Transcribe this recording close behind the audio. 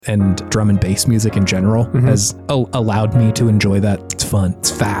and drum and bass music in general has allowed me to enjoy that. It's fun.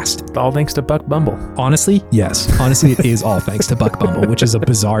 It's fast. All thanks to Buck Bumble. Honestly, yes. Honestly, it is all thanks to Buck Bumble, which is a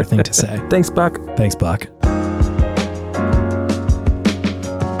bizarre thing to say. Thanks, Buck. Thanks, Buck.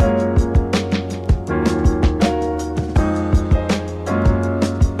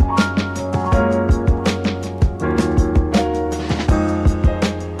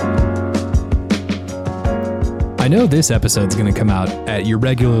 I know this episode's going to come out at your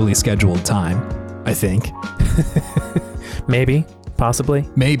regularly scheduled time, I think. Maybe. Possibly.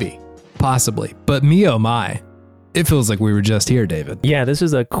 Maybe. Possibly. But me, oh my, it feels like we were just here, David. Yeah, this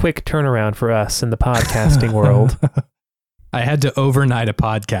is a quick turnaround for us in the podcasting world. I had to overnight a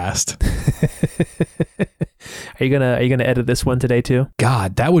podcast. Are you gonna edit this one today too?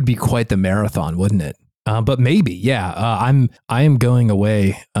 God, that would be quite the marathon, wouldn't it? But maybe, yeah. I am going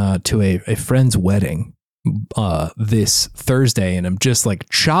away to a friend's wedding this Thursday, and I'm just like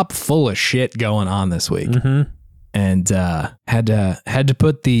chock full of shit going on this week, and had to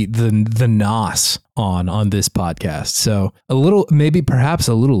put the nos on this podcast. So a little, maybe perhaps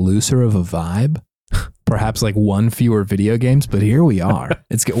a little looser of a vibe. Perhaps like one fewer video games, but here we are.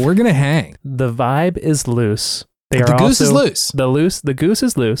 We're gonna hang. The vibe is loose. The goose is loose. The goose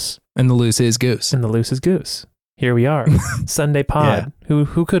is loose. And the loose is goose. And the loose is goose. Here we are. Sunday pod. Yeah.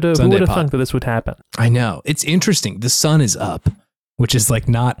 Who would have thunk that this would happen? I know. It's interesting. The sun is up, which is like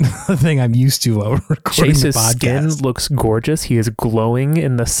not the thing I'm used to over recording Chase's the podcast. Skin looks gorgeous. He is glowing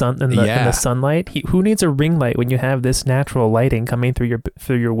in the sun in the sunlight. Who needs a ring light when you have this natural lighting coming through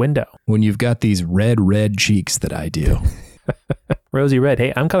your window? When you've got these red cheeks that I do. Rosy red.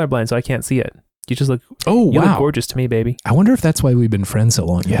 Hey, I'm colorblind, so I can't see it. You just look. Oh, you wow. look gorgeous to me, baby. I wonder if that's why we've been friends so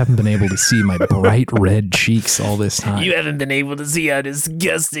long. You haven't been able to see my bright red cheeks all this time. You haven't been able to see how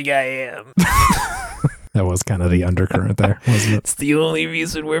disgusting I am. That was kind of the undercurrent there, wasn't it? It's the only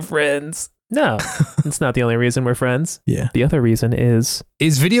reason we're friends. No, it's not the only reason we're friends. Yeah. The other reason is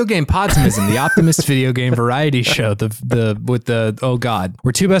Video Game Podtimism, the Optimist video game variety show. Oh God,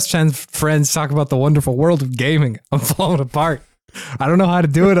 we're two best friends talk about the wonderful world of gaming. I'm falling apart. I don't know how to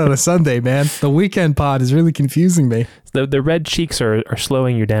do it on a Sunday, man. The weekend pod is really confusing me. The red cheeks are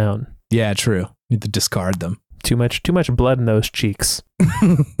slowing you down. Yeah, true. Need to discard them. Too much blood in those cheeks.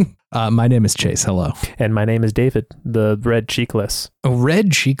 My name is Chase. Hello. And my name is David, the red cheekless. Oh,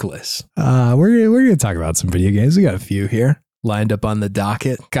 red cheekless. We're gonna talk about some video games. We got a few here lined up on the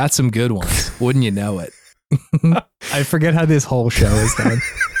docket. Got some good ones. Wouldn't you know it? I forget how this whole show is done.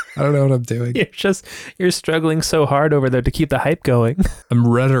 I don't know what I'm doing. You're struggling so hard over there to keep the hype going. I'm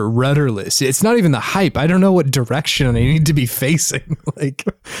rudderless. It's not even the hype. I don't know what direction I need to be facing. Like,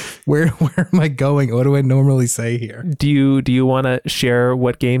 where am I going? What do I normally say here? Do you want to share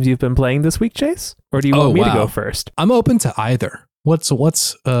what games you've been playing this week, Chase? Or do you want me to go first? I'm open to either. What's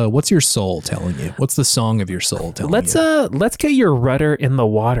your soul telling you? What's the song of your soul telling you? Let's get your rudder in the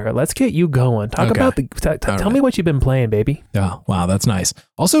water. Let's get you going. Talk about tell me what you've been playing, baby. Oh, wow, that's nice.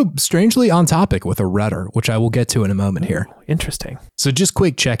 Also, strangely on topic with a rudder, which I will get to in a moment here. Interesting. So just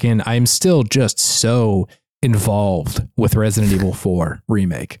quick check-in. I'm still just so involved with Resident Evil 4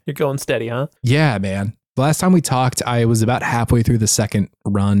 remake. You're going steady, huh? Yeah, man. The last time we talked, I was about halfway through the second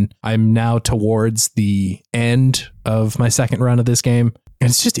run. I'm now towards the end of my second run of this game.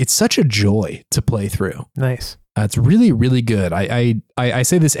 And it's such a joy to play through. Nice. It's really, really good. I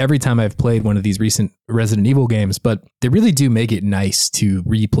say this every time I've played one of these recent Resident Evil games, but they really do make it nice to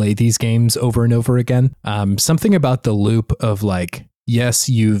replay these games over and over again. Something about the loop of like, yes,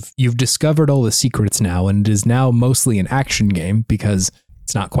 you've discovered all the secrets now, and it is now mostly an action game because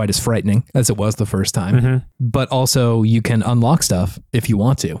it's not quite as frightening as it was the first time, but also you can unlock stuff if you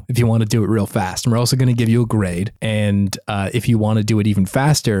want to do it real fast. And we're also going to give you a grade. And if you want to do it even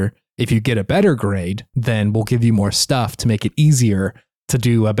faster, if you get a better grade, then we'll give you more stuff to make it easier to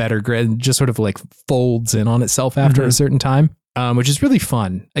do a better grade. It just sort of like folds in on itself after a certain time, which is really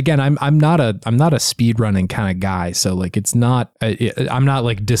fun. Again, I'm not a speed running kind of guy. So like, I'm not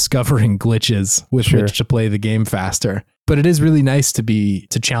like discovering glitches with which to play the game faster. But it is really nice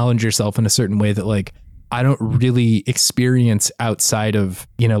to challenge yourself in a certain way that like I don't really experience outside of,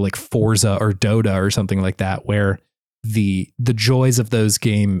 like Forza or Dota or something like that, where the joys of those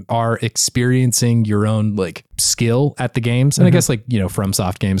games are experiencing your own like skill at the games. And I guess like,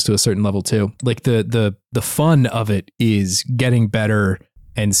 FromSoft games to a certain level too. Like the fun of it is getting better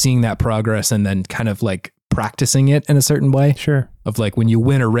and seeing that progress and then kind of like practicing it in a certain way. Sure. Of like when you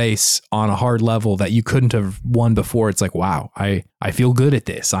win a race on a hard level that you couldn't have won before, it's like, wow, I feel good at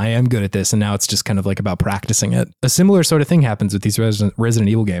this. I am good at this. And now it's just kind of like about practicing it. A similar sort of thing happens with these Resident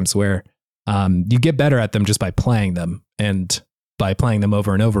Evil games where you get better at them just by playing them. And by playing them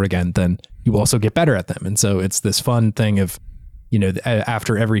over and over again, then you also get better at them. And so it's this fun thing of, you know,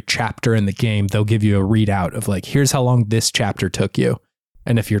 after every chapter in the game, they'll give you a readout of like, here's how long this chapter took you.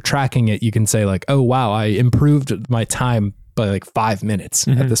 And if you're tracking it, you can say like, oh, wow, I improved my time by like 5 minutes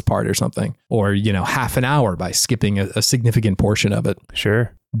at this part or something, or, you know, half an hour by skipping a significant portion of it.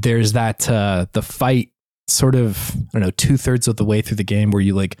 Sure. There's that, the fight sort of, I don't know, 2/3 of the way through the game where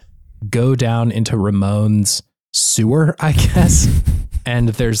you like go down into Ramon's sewer, I guess. And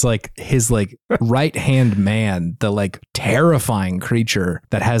there's like his like right hand man, the like terrifying creature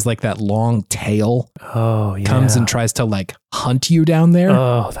that has like that long tail. Oh, yeah. Comes and tries to like hunt you down there.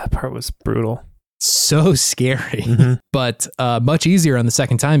 Oh, that part was brutal. So scary, but much easier on the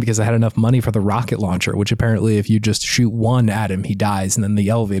second time because I had enough money for the rocket launcher, which apparently if you just shoot one at him, he dies, and then the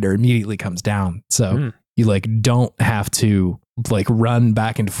elevator immediately comes down. So you like don't have to like run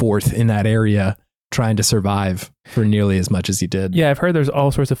back and forth in that area trying to survive for nearly as much as you did. Yeah, I've heard there's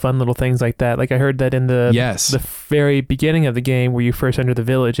all sorts of fun little things like that. Like I heard that in the very beginning of the game where you first enter the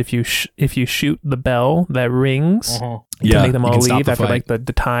village, if you shoot the bell that rings to make them all leave after like the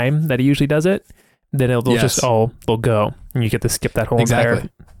time that he usually does it, then they'll go and you get to skip that whole entire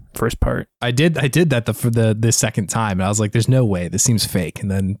first part. I did that for the second time, and I was like, there's no way, this seems fake.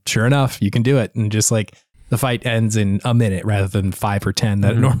 And then sure enough, you can do it, and just like the fight ends in a minute rather than 5 or 10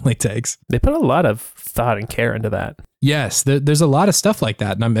 that it normally takes. They put a lot of thought and care into that. Yes, there's a lot of stuff like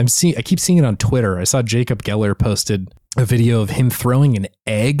that, and I keep seeing it on Twitter. I saw Jacob Geller posted a video of him throwing an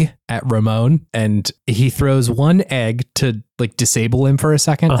egg at Ramon, and he throws one egg to like disable him for a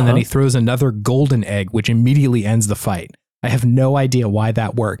second, and then he throws another golden egg, which immediately ends the fight. I have no idea why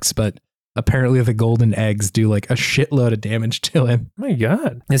that works, but apparently the golden eggs do like a shitload of damage to him. Oh my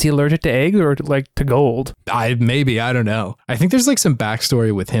God. Is he allergic to eggs or like to gold? I don't know. I think there's like some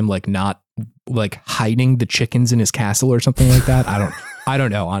backstory with him like not like hiding the chickens in his castle or something like that. I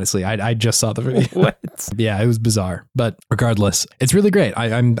don't know, honestly. I just saw the video. What? Yeah, it was bizarre. But regardless, it's really great.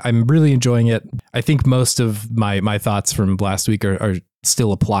 I'm really enjoying it. I think most of my thoughts from last week are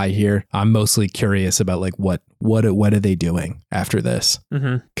still apply here. I'm mostly curious about like what are they doing after this?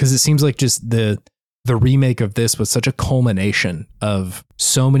 Because it seems like just the remake of this was such a culmination of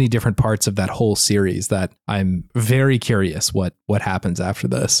so many different parts of that whole series that I'm very curious what happens after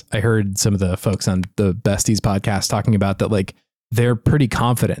this. I heard some of the folks on the Besties podcast talking about that, like they're pretty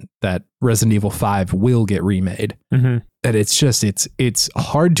confident that Resident Evil 5 will get remade. That it's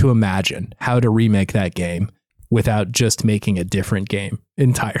hard to imagine how to remake that game without just making a different game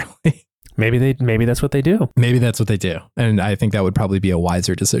entirely. Maybe that's what they do. Maybe that's what they do. And I think that would probably be a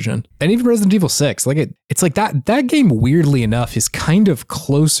wiser decision. And even Resident Evil 6, like it's like that game, weirdly enough, is kind of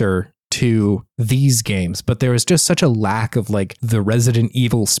closer to these games, but there was just such a lack of like the Resident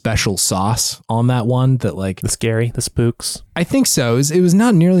Evil special sauce on that one that like the spooks. I think so. It was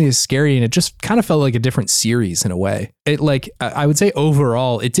not nearly as scary, and it just kind of felt like a different series in a way. It like, I would say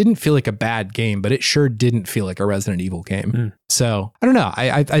overall, it didn't feel like a bad game, but it sure didn't feel like a Resident Evil game. So I don't know.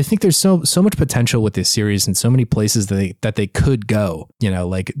 I think there's so much potential with this series and so many places that they could go. You know,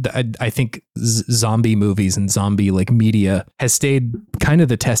 like I think zombie movies and zombie like media has stayed kind of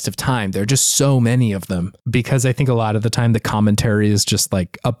the test of time. There are just so many of them because I think a lot of the time the commentary is just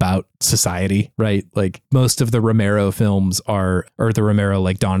like about society, right? Like most of the Romero films or the Romero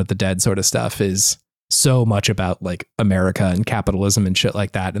like Dawn of the Dead sort of stuff is so much about like America and capitalism and shit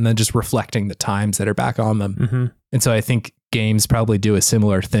like that, and then just reflecting the times that are back on them. And so I think games probably do a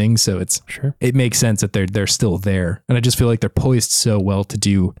similar thing. So it makes sense that they're still there, and I just feel like they're poised so well to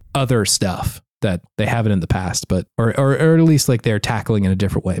do other stuff that they haven't in the past, but or at least like they're tackling in a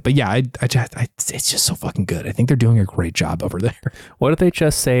different way. But yeah, it's just so fucking good. I think they're doing a great job over there. What if they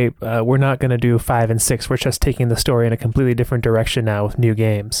just say we're not going to do 5 and 6? We're just taking the story in a completely different direction now with new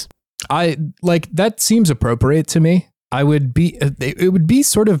games. I like that seems appropriate to me. It would be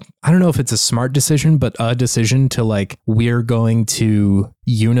sort of, I don't know if it's a smart decision, but a decision to like, we're going to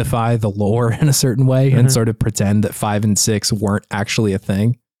unify the lore in a certain way and sort of pretend that 5 and 6 weren't actually a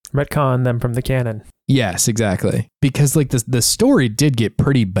thing. Retcon them from the canon. Yes, exactly. Because like the story did get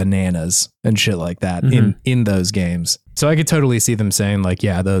pretty bananas and shit like that in those games. So I could totally see them saying like,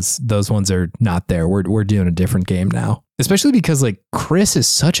 yeah, those ones are not there. We're doing a different game now. Especially because like Chris is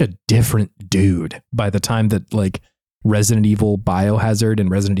such a different dude by the time that like Resident Evil Biohazard and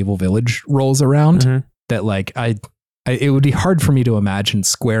Resident Evil Village rolls around, that like it would be hard for me to imagine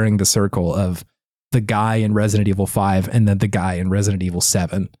squaring the circle of the guy in Resident Evil 5 and then the guy in Resident Evil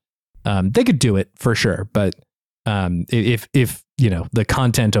 7. They could do it for sure, but if you know the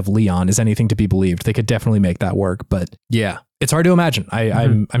content of Leon is anything to be believed, they could definitely make that work. But yeah, it's hard to imagine.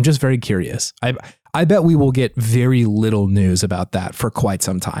 I'm just very curious. I bet we will get very little news about that for quite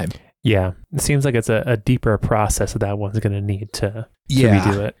some time. Yeah, it seems like it's a deeper process that one's going to need to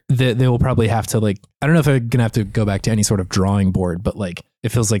redo it. They will probably have to I don't know if they're going to have to go back to any sort of drawing board, but it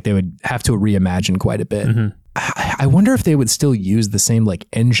feels like they would have to reimagine quite a bit. Mm-hmm. I wonder if they would still use the same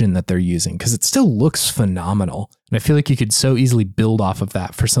engine that they're using, because it still looks phenomenal. And I feel like you could so easily build off of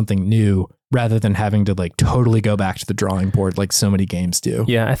that for something new rather than having to totally go back to the drawing board like so many games do.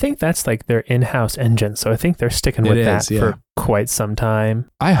 Yeah, I think that's their in-house engine. So I think they're sticking with that for quite some time.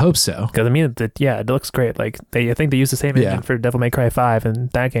 I hope so. Because it looks great. I think they use the same engine for Devil May Cry 5,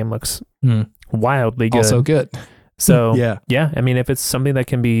 and that game looks wildly good. Also good. So yeah, I mean, if it's something that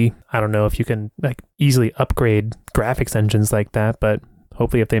can be, I don't know if you can easily upgrade graphics engines like that, but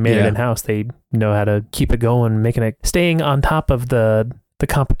hopefully if they made it in-house, they know how to keep it going, staying on top of the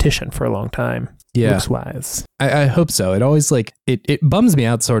competition for a long time. Yeah. Looks wise. I hope so. It always it bums me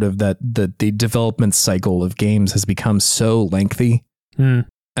out sort of that the development cycle of games has become so lengthy.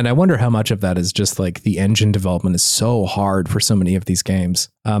 And I wonder how much of that is just the engine development is so hard for so many of these games.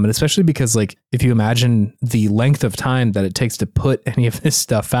 And especially because if you imagine the length of time that it takes to put any of this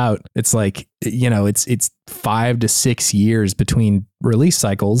stuff out, it's it's 5 to 6 years between release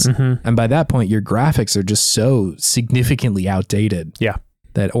cycles. Mm-hmm. And by that point, your graphics are just so significantly outdated. Yeah.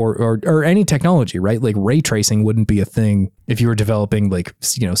 That or any technology, right? Ray tracing wouldn't be a thing if you were developing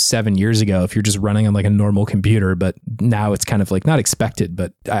 7 years ago, if you're just running on a normal computer, but now it's kind of not expected.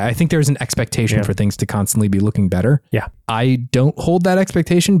 But I think there's an expectation for things to constantly be looking better. Yeah. I don't hold that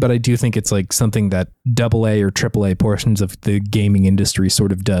expectation, but I do think it's something that AA or AAA portions of the gaming industry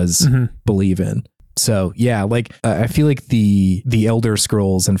sort of does believe in. So yeah, I feel like the Elder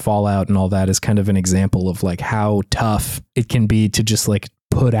Scrolls and Fallout and all that is kind of an example of how tough it can be to just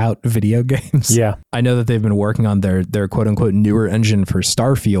put out video games. Yeah. I know that they've been working on their quote unquote newer engine for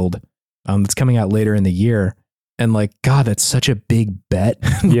Starfield that's coming out later in the year. And God, that's such a big bet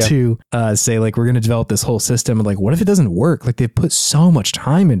to say we're going to develop this whole system. And what if it doesn't work? They've put so much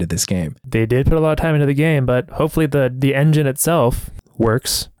time into this game. They did put a lot of time into the game, but hopefully the engine itself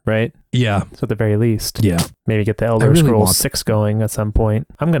works, right? Yeah. So at the very least. Yeah. Maybe get the Elder Scrolls 6 going at some point.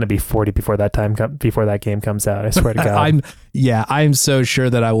 I'm going to be 40 before that game comes out. I swear to God. I'm so sure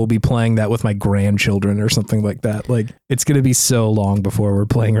that I will be playing that with my grandchildren or something like that. It's going to be so long before we're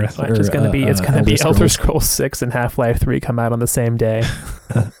playing. It's going to be Elder Scrolls 6 and Half-Life 3 come out on the same day.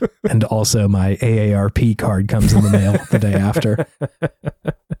 And also my AARP card comes in the mail the day after.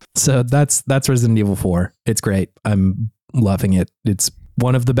 So that's Resident Evil 4. It's great. I'm loving it. It's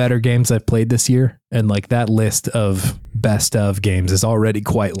one of the better games I've played this year. And that list of best of games is already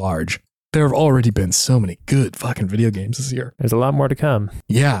quite large. There have already been so many good fucking video games this year. There's a lot more to come.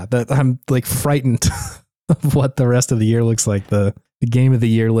 Yeah, that I'm frightened of what the rest of the year looks like. The game of the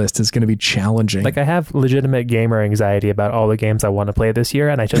year list is going to be challenging. I have legitimate gamer anxiety about all the games I want to play this year,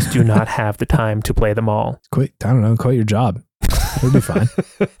 and I just do not have the time to play them all. Quit your job. It'll be fine.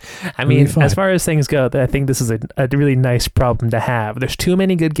 I mean, as far as things go, I think this is a really nice problem to have. There's too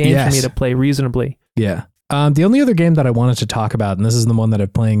many good games for me to play reasonably. Yeah. The only other game that I wanted to talk about, and this is the one that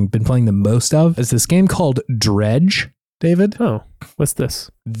I've been playing the most of, is this game called Dredge, David. Oh, what's this?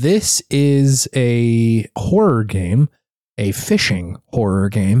 This is a horror game, a fishing horror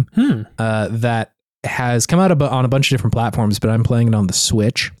game that has come out on a bunch of different platforms, but I'm playing it on the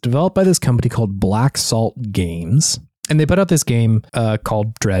Switch. Developed by this company called Black Salt Games. And they put out this game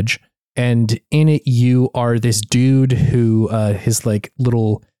called Dredge. And in it, you are this dude who his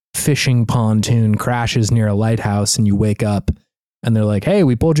little fishing pontoon crashes near a lighthouse, and you wake up and they're like, "Hey,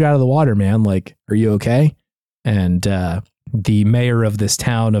 we pulled you out of the water, man. Are you okay?" And the mayor of this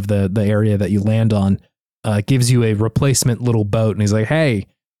town, of the area that you land on, gives you a replacement little boat. And he's like, "Hey,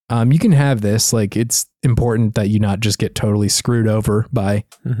 you can have this. It's important that you not just get totally screwed over by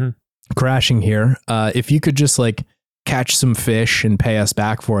crashing here. If you could just catch some fish and pay us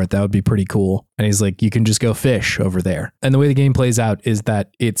back for it, that would be pretty cool." And he's like, "You can just go fish over there." And the way the game plays out is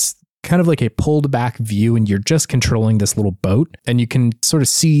that it's kind of a pulled back view, and you're just controlling this little boat, and you can sort of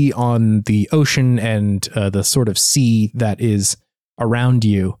see on the ocean and the sort of sea that is around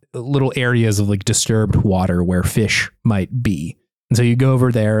you little areas of disturbed water where fish might be. And so you go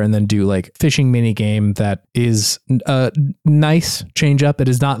over there and then do fishing mini game that is a nice change up. It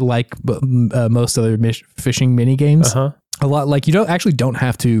is not like most other fishing mini games. A lot you don't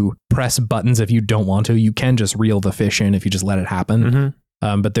have to press buttons if you don't want to. You can just reel the fish in if you just let it happen.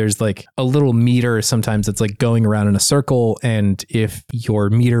 But there's like a little meter sometimes that's like going around in a circle. And if your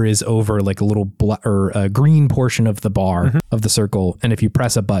meter is over like a little a green portion of the bar of the circle, and if you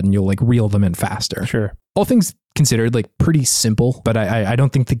press a button, you'll like reel them in faster. Sure. All things considered, like pretty simple, but I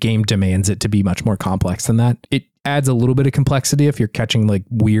don't think the game demands it to be much more complex than that. It adds a little bit of complexity if you're catching like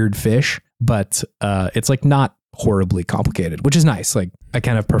weird fish, but it's like not horribly complicated, which is nice. Like I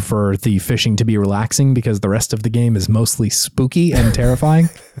kind of prefer the fishing to be relaxing because the rest of the game is mostly spooky and terrifying.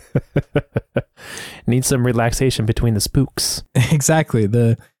 Need some relaxation between the spooks. Exactly.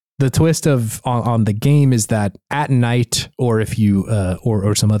 The twist of on the game is that at night, or if you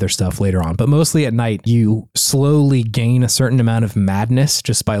or some other stuff later on, but mostly at night, you slowly gain a certain amount of madness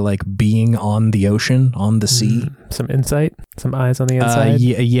just by like being on the ocean, on the sea. Some insight, some eyes on the inside.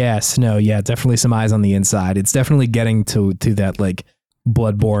 Definitely some eyes on the inside. It's definitely getting to that like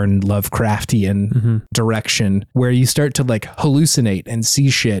Bloodborne Lovecraftian direction where you start to like hallucinate and see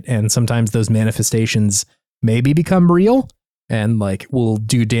shit, and sometimes those manifestations maybe become real and like will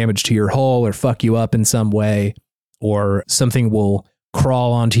do damage to your hull or fuck you up in some way, or something will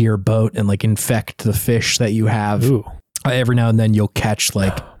crawl onto your boat and like infect the fish that you have. Every now and then you'll catch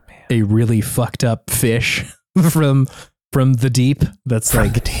like a really fucked up fish from the deep. That's from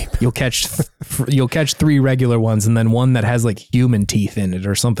like the deep. You'll catch 3 regular ones and then one that has like human teeth in it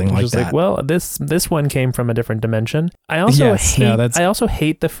or something like that. Like, well, this one came from a different dimension. I also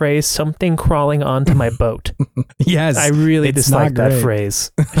hate the phrase "something crawling onto my boat." Yes, I really dislike that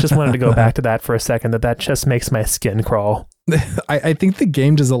phrase. I just wanted to go back to that for a second. That just makes my skin crawl. I think the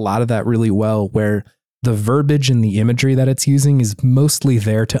game does a lot of that really well, where the verbiage and the imagery that it's using is mostly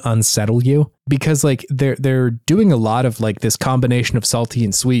there to unsettle you, because like they're doing a lot of like this combination of salty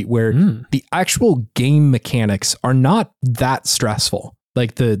and sweet where the actual game mechanics are not that stressful.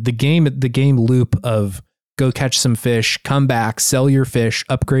 Like the game loop of go catch some fish, come back, sell your fish,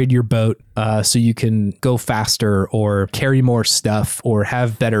 upgrade your boat so you can go faster or carry more stuff or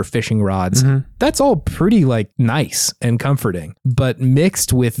have better fishing rods. That's all pretty like nice and comforting, but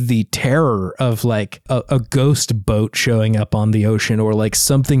mixed with the terror of like a ghost boat showing up on the ocean, or like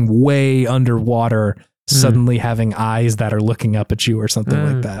something way underwater suddenly having eyes that are looking up at you or something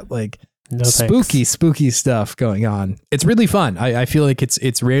like that. Like spooky stuff going on. It's really fun. I feel like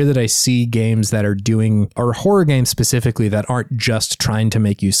it's rare that I see games that are doing, or horror games specifically, that aren't just trying to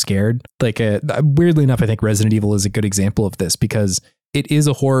make you scared. Like weirdly enough, I think Resident Evil is a good example of this, because it is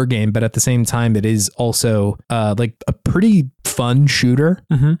a horror game, but at the same time, it is also like a pretty fun shooter,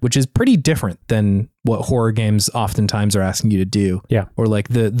 which is pretty different than what horror games oftentimes are asking you to do. Yeah. Or like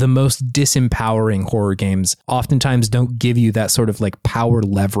the most disempowering horror games oftentimes don't give you that sort of like power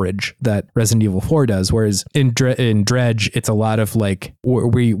leverage that Resident Evil 4 does. Whereas in Dredge, it's a lot of like,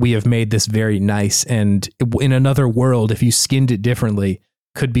 we have made this very nice, and in another world, if you skinned it differently,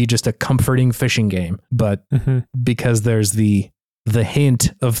 could be just a comforting fishing game. But because there's the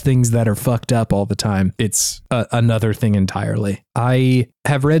hint of things that are fucked up all the time, it's another thing entirely. I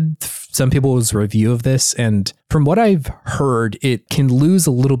have read some people's review of this, and from what I've heard, it can lose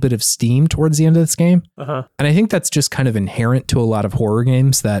a little bit of steam towards the end of this game. And I think that's just kind of inherent to a lot of horror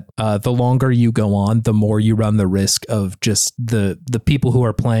games, that the longer you go on, the more you run the risk of just the people who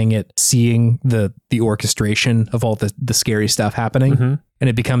are playing it seeing the orchestration of all the scary stuff happening. And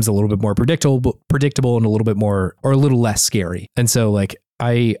it becomes a little bit more predictable and a little bit more, or a little less scary. And so like,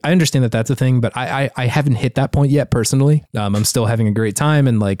 I understand that that's a thing, but I haven't hit that point yet personally. I'm still having a great time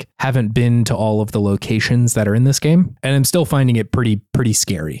and like haven't been to all of the locations that are in this game. And I'm still finding it pretty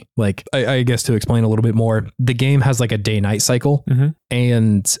scary. Like, I guess to explain a little bit more, the game has like a day-night cycle,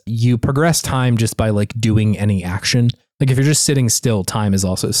 and you progress time just by like doing any action. Like if you're just sitting still, time is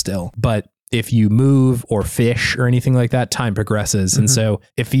also still. But if you move or fish or anything like that, time progresses. And so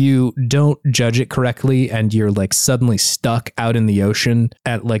if you don't judge it correctly and you're like suddenly stuck out in the ocean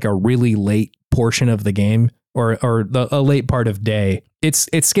at like a really late portion of the game, or a late part of day, it's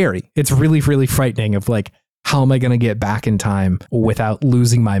scary. It's really frightening of like, how am I going to get back in time without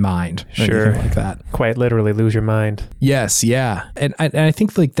losing my mind? Sure. Like that. Quite literally lose your mind. Yes. Yeah. And I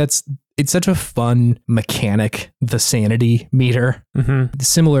think like it's such a fun mechanic, the sanity meter,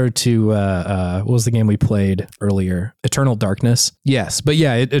 similar to what was the game we played earlier? Eternal Darkness. Yes, but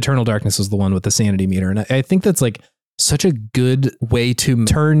yeah, Eternal Darkness was the one with the sanity meter, and I think that's like such a good way to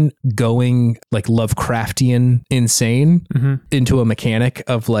turn going like Lovecraftian insane into a mechanic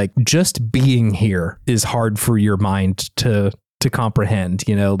of like, just being here is hard for your mind to comprehend,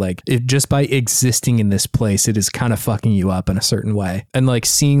 you know, like it just by existing in this place, it is kind of fucking you up in a certain way. And like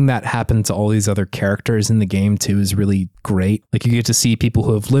seeing that happen to all these other characters in the game too is really great. Like you get to see people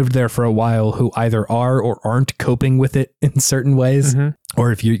who have lived there for a while who either are or aren't coping with it in certain ways.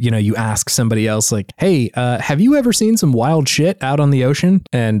 Or if you ask somebody else like, hey, have you ever seen some wild shit out on the ocean?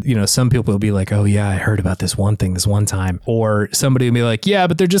 And, some people will be like, oh yeah, I heard about this one thing this one time. Or somebody will be like, yeah,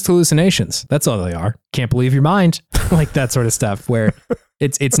 but they're just hallucinations. That's all they are. Can't believe your mind. Like that sort of stuff where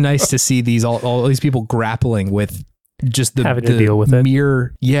it's nice to see these all these people grappling with just having to deal with the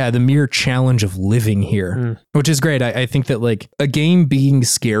mere challenge of living here, which is great. I think that like a game being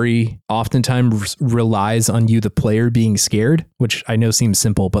scary oftentimes relies on you, the player, being scared, which I know seems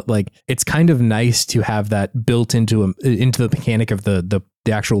simple, but like it's kind of nice to have that built into the mechanic of the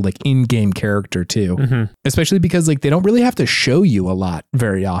actual like in-game character too, especially because like they don't really have to show you a lot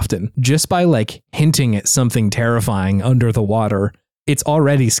very often. Just by like hinting at something terrifying under the water, it's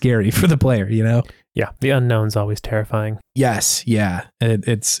already scary for the player, Yeah, the unknown's always terrifying. Yes, yeah.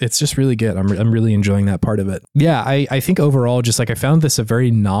 It's just really good. I'm really enjoying that part of it. Yeah, I think overall, just like I found this a very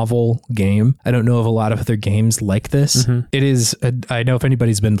novel game. I don't know of a lot of other games like this. It is, I know if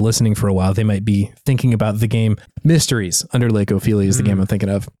anybody's been listening for a while, they might be thinking about the game Mysteries Under Lake Ophelia is the game I'm thinking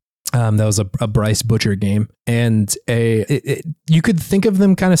of. That was a Bryce Butcher game, and you could think of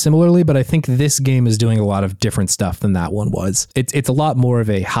them kind of similarly, but I think this game is doing a lot of different stuff than that one was. It's a lot more of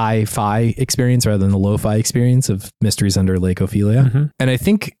a hi-fi experience rather than the lo-fi experience of Mysteries Under Lake Ophelia. And I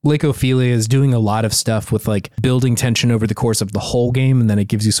think Lake Ophelia is doing a lot of stuff with like building tension over the course of the whole game, and then it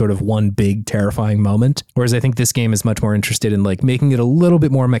gives you sort of one big terrifying moment. Whereas I think this game is much more interested in like making it a little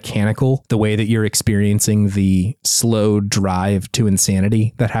bit more mechanical, the way that you're experiencing the slow drive to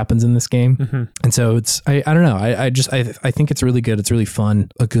insanity that happens in this game. And so it's I don't know, I think it's really good. It's really fun.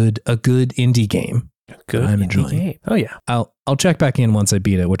 A good indie game. I'm enjoying. Game. Oh yeah. I'll check back in once I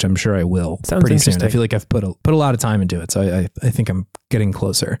beat it, which I'm sure I will. Sounds pretty soon. I feel like I've put a lot of time into it, so I think I'm getting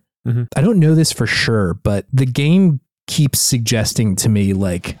closer. I don't know this for sure, but the game keeps suggesting to me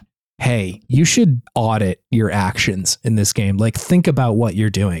like, hey, you should audit your actions in this game. Like, think about what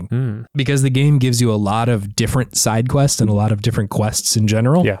you're doing. Because the game gives you a lot of different side quests and a lot of different quests in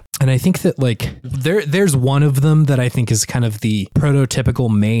general. Yeah. And I think that like there's one of them that I think is kind of the prototypical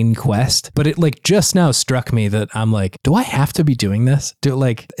main quest, but it like just now struck me that I'm like, do I have to be doing this?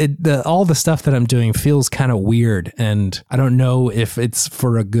 All the stuff that I'm doing feels kind of weird, and I don't know if it's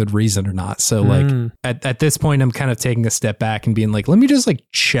for a good reason or not. So like at this point, I'm kind of taking a step back and being like, let me just like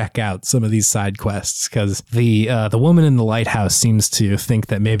check out some of these side quests, because the woman in the lighthouse seems to think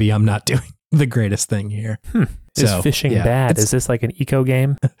that maybe I'm not doing the greatest thing here. Is fishing bad? Is this like an eco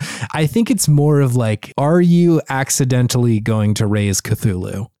game? I think it's more of like, are you accidentally going to raise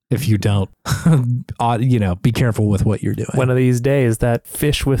Cthulhu? If you don't, be careful with what you're doing. One of these days, that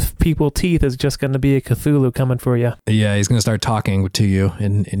fish with people teeth is just going to be a Cthulhu coming for you. Yeah, he's going to start talking to you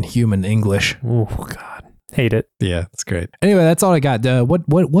in human English. Oh, God. Hate it. Yeah, it's great. Anyway, that's all I got.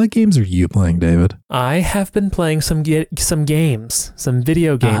 What games are you playing, David? I have been playing some games, some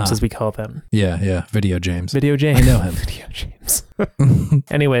video games, as we call them. Yeah, Video James. Video James. I know him. Video James.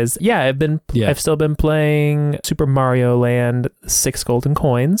 Anyways, I've still been playing Super Mario Land 6 Golden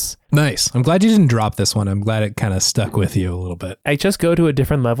Coins. Nice. I'm glad you didn't drop this one. I'm glad it kind of stuck with you a little bit. I just go to a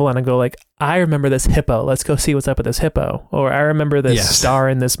different level and I go like, I remember this hippo. Let's go see what's up with this hippo. Or I remember this star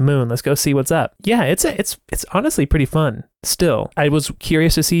in this moon. Let's go see what's up. Yeah, it's honestly pretty fun. Still, I was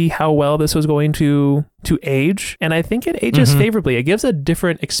curious to see how well this was going to age, and I think it ages favorably. It gives a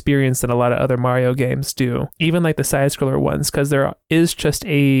different experience than a lot of other Mario games do, even like the side-scroller ones, because there is just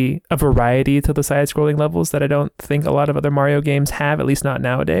a variety to the side-scrolling levels that I don't think a lot of other Mario games have, at least not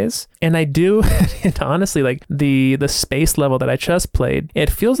nowadays. And I do, and honestly, like the space level that I just played, it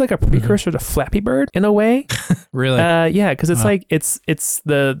feels like a precursor to Flappy Bird in a way. Really? Yeah, because it's like it's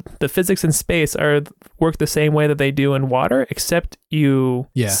the physics in space work the same way that they do in water, except you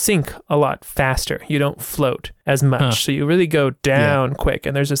sink a lot faster. You don't float as much. So you really go down quick.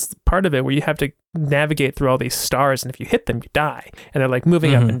 And there's this part of it where you have to navigate through all these stars, and if you hit them, you die. And they're like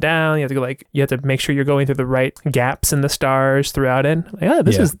moving up and down. You have to make sure you're going through the right gaps in the stars throughout it. Like,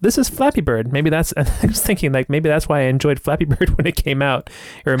 this is Flappy Bird. Maybe that's, I was thinking like, maybe that's why I enjoyed Flappy Bird when it came out.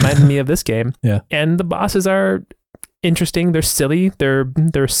 It reminded me of this game. Yeah. And the bosses are interesting. They're silly.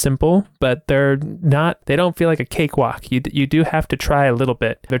 They're simple, but they don't feel like a cakewalk. You do have to try a little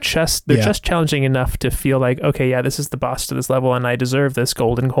bit. They're just challenging enough to feel like, okay, yeah, this is the boss to this level, and I deserve this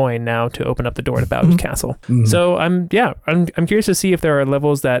golden coin now to open up the door to Bowser's Castle. So I'm curious to see if there are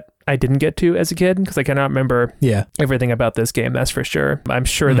levels that I didn't get to as a kid, because I cannot remember everything about this game, that's for sure. I'm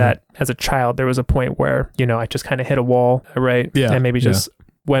sure that as a child there was a point where, I just kind of hit a wall, right? Yeah. And maybe just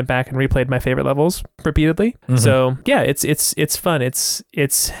went back and replayed my favorite levels repeatedly. So it's fun. It's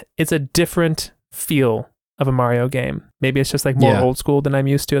a different feel of a Mario game. Maybe it's just like more old school than I'm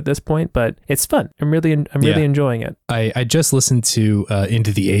used to at this point, but it's fun. I'm really enjoying it. I just listened to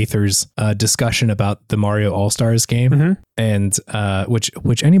Into the Aether's discussion about the Mario All-Stars game, and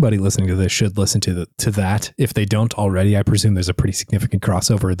which anybody listening to this should listen to that. If they don't already, I presume there's a pretty significant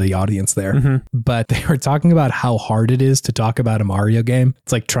crossover of the audience there. But they were talking about how hard it is to talk about a Mario game.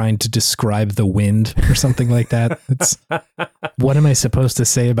 It's like trying to describe the wind or something like that. It's what am I supposed to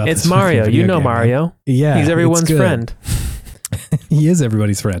say about it's Mario? You know Mario. Yeah, he's everyone's friend. He is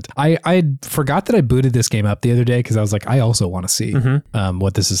everybody's friend. I forgot that I booted this game up the other day because I was like, I also want to see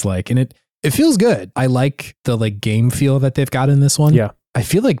what this is like, and it feels good. I like the game feel that they've got in this one. Yeah. I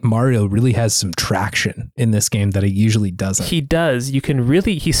feel like Mario really has some traction in this game that he usually doesn't. He does.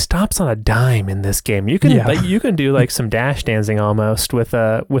 He stops on a dime in this game. You can you can do like some dash dancing almost with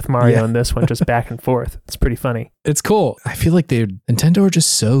Mario in this one, just back and forth. It's pretty funny. It's cool. I feel like Nintendo are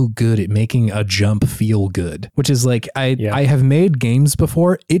just so good at making a jump feel good, which is like I have made games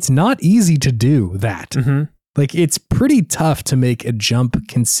before. It's not easy to do that. Like it's pretty tough to make a jump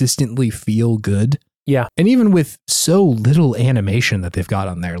consistently feel good. Yeah. And even with so little animation that they've got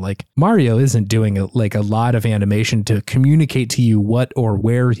on there, like Mario isn't doing a lot of animation to communicate to you what or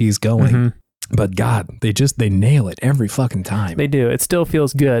where he's going. But God, they nail it every fucking time. They do. It still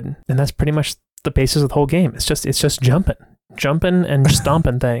feels good. And that's pretty much the basis of the whole game. It's just jumping and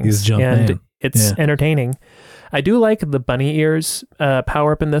stomping things. He's jumping. And it's entertaining. I do like the bunny ears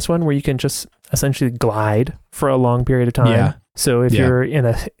power up in this one where you can just essentially glide for a long period of time. Yeah. So if you're in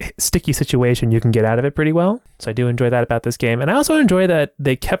a sticky situation, you can get out of it pretty well. So I do enjoy that about this game. And I also enjoy that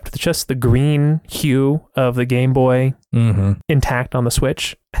they kept just the green hue of the Game Boy intact on the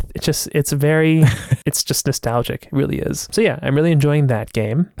Switch. It's just nostalgic. It really is. So yeah, I'm really enjoying that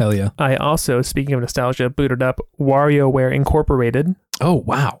game. Hell yeah. I also, speaking of nostalgia, booted up WarioWare Incorporated. Oh,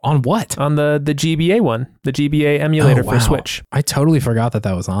 wow. On what? On the GBA one, the GBA emulator for Switch. I totally forgot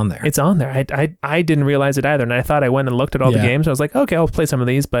that was on there. It's on there. I didn't realize it either. And I thought I went and looked at all the games. I was like, okay, I'll play some of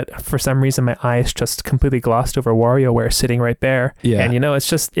these. But for some reason, my eyes just completely glossed over WarioWare sitting right there. Yeah. And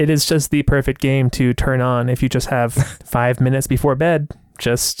it is just the perfect game to turn on if you just have 5 minutes before bed.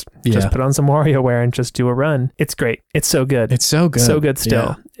 Just put on some WarioWare and just do a run. It's great. It's so good. It's so good. So good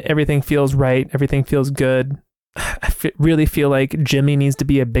still. Yeah. Everything feels right. Everything feels good. I really feel like Jimmy needs to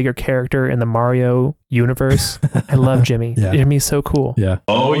be a bigger character in the Mario universe. I love Jimmy. Jimmy's so cool. Yeah.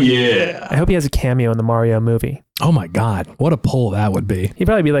 Oh, yeah. I hope he has a cameo in the Mario movie. Oh my God. What a pull that would be. He'd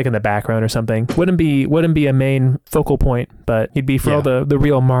probably be like in the background or something. Wouldn't be a main focal point, but he'd be for all the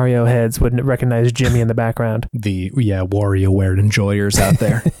real Mario heads wouldn't recognize Jimmy in the background. The WarioWare enjoyers out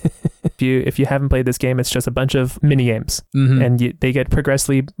there. If you haven't played this game, it's just a bunch of mini games, and they get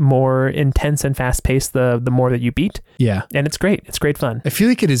progressively more intense and fast paced the more that you beat. Yeah, and it's great. It's great fun. I feel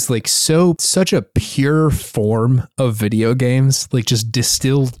like it is like such a pure form of video games, like just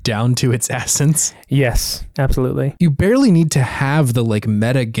distilled down to its essence. Yes, absolutely. You barely need to have the like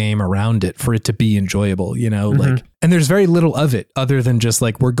meta game around it for it to be enjoyable, like. And there's very little of it other than just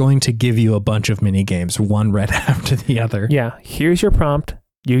like we're going to give you a bunch of mini games, one right after the other. Yeah, here's your prompt.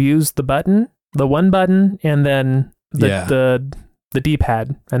 You use the one button, and then the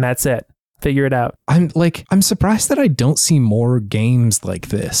D-pad, and that's it. Figure it out. I'm surprised that I don't see more games like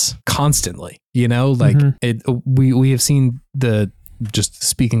this constantly. We have seen just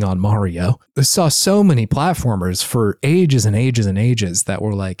speaking on Mario, I saw so many platformers for ages and ages and ages that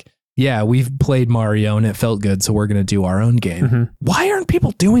were like, yeah, we've played Mario and it felt good, so we're going to do our own game. Why aren't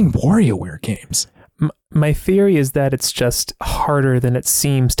people doing WarioWare games? My theory is that it's just harder than it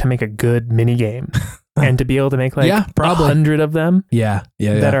seems to make a good minigame. And to be able to make like 100 of them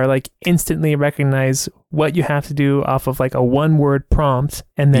that are like instantly recognize what you have to do off of like a one-word prompt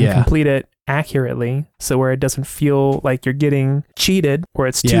and then complete it accurately, so where it doesn't feel like you're getting cheated or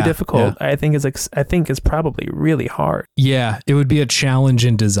it's too difficult. I think is probably really hard. Yeah, it would be a challenge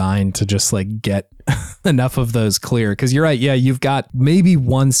in design to just like get enough of those clear, because you're right. Yeah, you've got maybe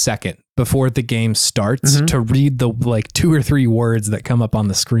 1 second before the game starts to read the like 2 or 3 words that come up on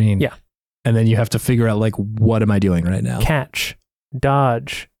the screen. Yeah. And then you have to figure out like, what am I doing right now? Catch,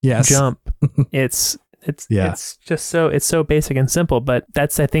 dodge, jump. It's just so basic and simple, but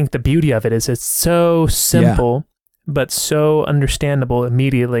that's, I think, the beauty of it is it's so simple, but so understandable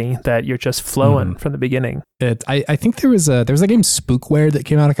immediately that you're just flowing from the beginning. I think there was a game Spookware that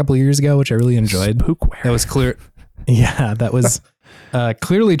came out a couple of years ago, which I really enjoyed. Spookware. That was clear. Yeah, that was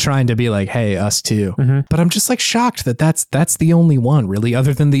clearly trying to be like, hey, us too. But I'm just like shocked that that's the only one really,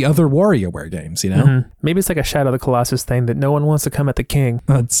 other than the other WarioWare games, Maybe it's like a Shadow of the Colossus thing that no one wants to come at the king.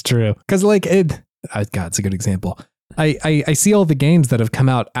 That's true. Because like it's a good example. I see all the games that have come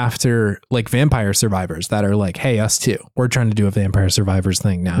out after like Vampire Survivors that are like, hey, us too. We're trying to do a Vampire Survivors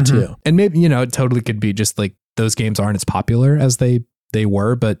thing now too. And maybe, it totally could be just like those games aren't as popular as they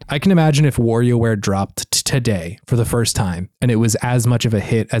were, but I can imagine if WarioWare dropped today for the first time and it was as much of a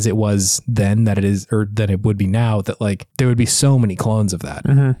hit as it was then that it is, or that it would be now, that like there would be so many clones of that.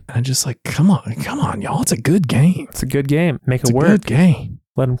 And I'm just like, come on, y'all. It's a good game. It's a good game. Make it work. It's a good game.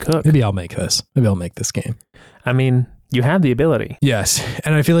 Let them cook. Maybe I'll make this. Maybe I'll make this game. I mean, you have the ability. Yes.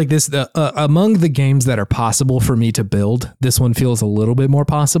 And I feel like this, among the games that are possible for me to build, this one feels a little bit more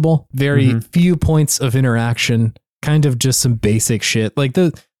possible. Very few points of interaction, kind of just some basic shit. Like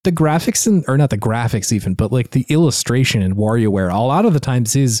the graphics, or not the graphics even, but like the illustration in WarioWare, a lot of the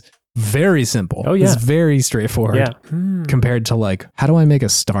times is very simple. Oh, yeah. It's very straightforward. Yeah. Compared to like, how do I make a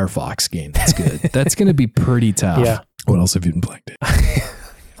Star Fox game that's good? That's going to be pretty tough. Yeah. What else have you been playing?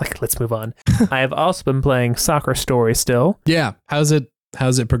 Let's move on. I have also been playing Soccer Story still. Yeah. How's it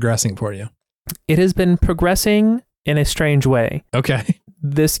progressing for you? It has been progressing in a strange way. Okay.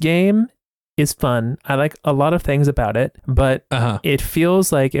 This game is fun. I like a lot of things about it, but it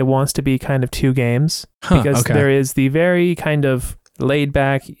feels like it wants to be kind of two games because there is the very kind of laid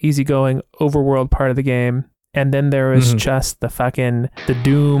back, easygoing overworld part of the game. And then there is just the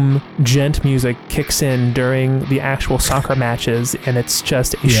doom gent music kicks in during the actual soccer matches. And it's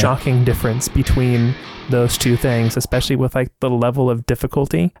just a shocking difference between those two things, especially with like the level of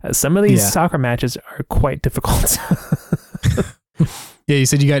difficulty. Some of these soccer matches are quite difficult. Yeah, you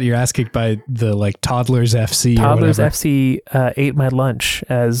said you got your ass kicked by the like Toddlers FC. Toddlers FC ate my lunch,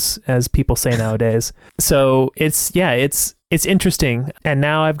 as people say nowadays. So it's interesting. And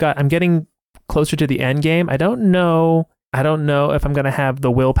now I'm getting closer to the end game. I don't know if I'm going to have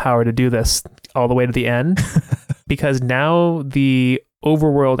the willpower to do this all the way to the end because now the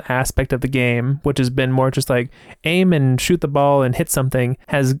overworld aspect of the game, which has been more just like aim and shoot the ball and hit something,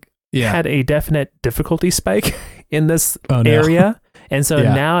 has had a definite difficulty spike in this area. And so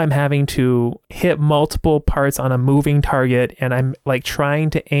now I'm having to hit multiple parts on a moving target, and I'm like trying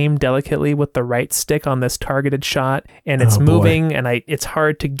to aim delicately with the right stick on this targeted shot, and it's moving, and it's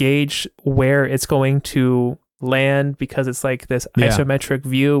hard to gauge where it's going to land because it's like this isometric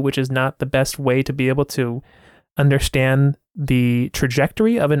view, which is not the best way to be able to understand the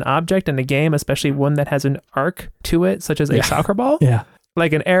trajectory of an object in a game, especially one that has an arc to it, such as a soccer ball. Yeah.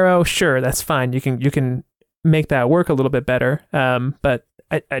 Like an arrow, sure, that's fine. You can make that work a little bit better. But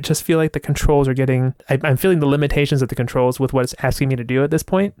I just feel like the controls are I'm feeling the limitations of the controls with what it's asking me to do at this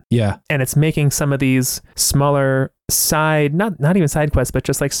point. Yeah. And it's making some of these smaller not even side quests, but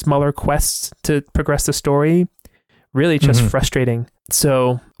just like smaller quests to progress the story really just frustrating.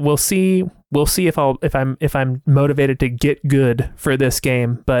 So we'll see if I'm motivated to get good for this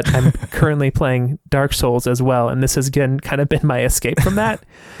game, but I'm currently playing Dark Souls as well, and this has kind of been my escape from that.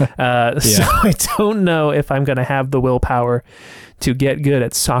 So I don't know if I'm going to have the willpower to get good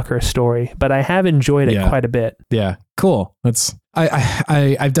at Soccer Story, but I have enjoyed it quite a bit. Yeah, cool.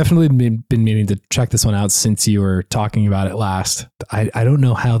 I've definitely been meaning to check this one out since you were talking about it last. I don't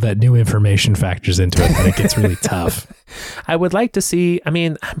know how that new information factors into it, but it gets really tough. I would like to see,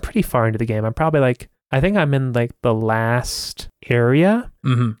 I'm pretty far into the game. I'm probably I think I'm in like the last area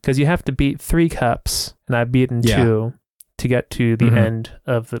because you have to beat 3 cups and I've beaten 2 to get to the end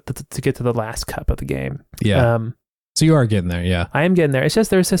of to get to the last cup of the game. Yeah. So you are getting there. Yeah. I am getting there. It's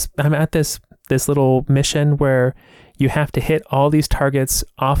just, I'm at this little mission where you have to hit all these targets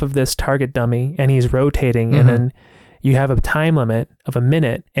off of this target dummy and he's rotating and then you have a time limit of a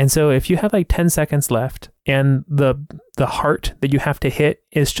minute. And so if you have like 10 seconds left and the heart that you have to hit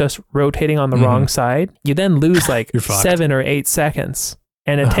is just rotating on the wrong side, you then lose like 7 or 8 seconds.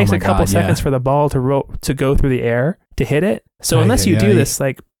 And it takes a couple seconds for the ball to go through the air to hit it. So unless you do this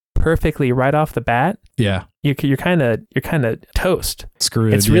like perfectly right off the bat, you're kind of toast.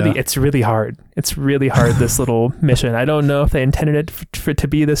 Screwed. It's really hard. It's really hard, this little mission. I don't know if they intended it to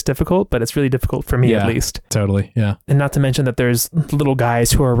be this difficult, but it's really difficult for me at least. Totally. Yeah. And not to mention that there's little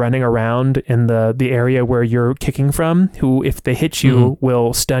guys who are running around in the area where you're kicking from, who if they hit you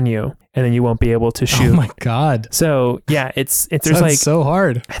will stun you and then you won't be able to shoot. Oh my God. So yeah, there's like so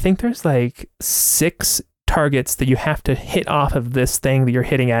hard. I think there's like 6 targets that you have to hit off of this thing that you're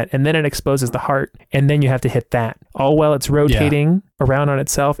hitting at, and then it exposes the heart, and then you have to hit that all while it's rotating around on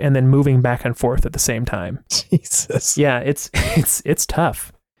itself and then moving back and forth at the same time. Jesus. Yeah, it's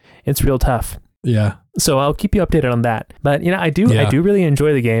tough. It's real tough. Yeah. So I'll keep you updated on that. But I do really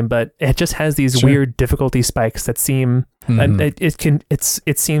enjoy the game, but it just has these weird difficulty spikes that seem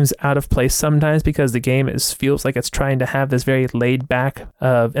it seems out of place sometimes because the game feels like it's trying to have this very laid back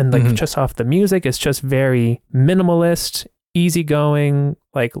just off the music, it's just very minimalist, easygoing,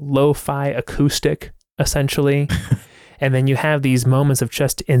 like lo-fi acoustic essentially. And then you have these moments of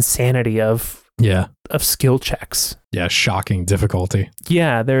just insanity of skill checks. Yeah, shocking difficulty.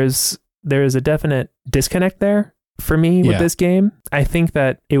 Yeah, there is a definite disconnect there for me with this game. I think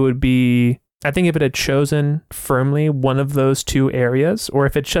if it had chosen firmly one of those two areas, or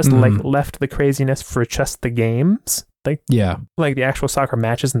if it just like left the craziness for just the games, like the actual soccer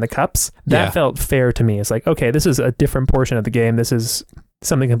matches and the cups, that felt fair to me. It's like, okay, this is a different portion of the game. This is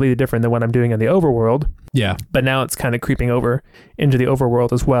something completely different than what I'm doing in the overworld. Yeah. But now it's kind of creeping over into the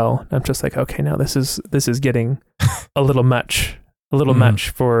overworld as well. I'm just like, okay, now this is getting a little much.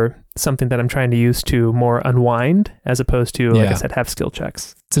 Much for something that I'm trying to use to more unwind as opposed to, like I said, have skill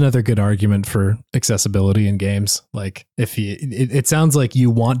checks. It's another good argument for accessibility in games. Like it sounds like you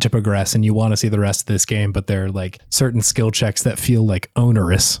want to progress and you want to see the rest of this game, but there are like certain skill checks that feel like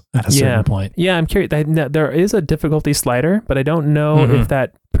onerous at a certain point. Yeah, I'm curious. There is a difficulty slider, but I don't know if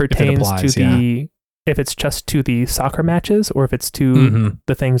that pertains if it's just to the soccer matches or if it's to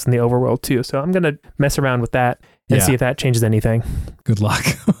the things in the overworld too. So I'm going to mess around with that and see if that changes anything. Good luck.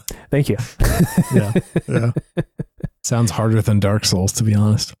 Thank you. Yeah. Sounds harder than Dark Souls, to be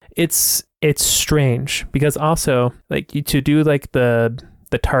honest. It's strange because also like to do like the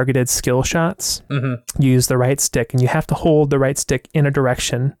targeted skill shots, you use the right stick and you have to hold the right stick in a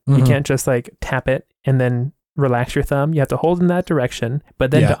direction. You can't just like tap it and then relax your thumb. You have to hold in that direction,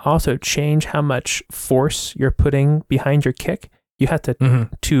 but then to also change how much force you're putting behind your kick, you have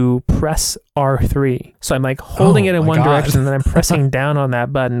to press R3. So I'm like holding it in one direction and then I'm pressing down on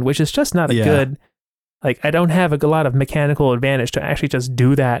that button, which is just not a good, like I don't have a lot of mechanical advantage to actually just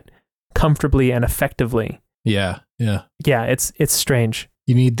do that comfortably and effectively. Yeah, it's strange.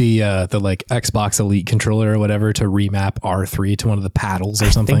 You need the like Xbox Elite controller or whatever to remap R3 to one of the paddles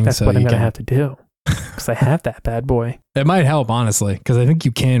or something. I think that's what I'm going to have to do. Because I have that bad boy. It might help, honestly, because I think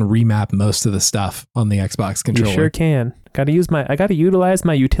you can remap most of the stuff on the Xbox controller. You sure can. I got to utilize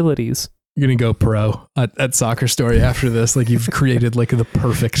my utilities. You're going to go pro at Soccer Story after this. Like you've created like the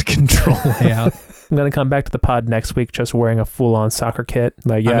perfect control layout. I'm going to come back to the pod next week just wearing a full-on soccer kit.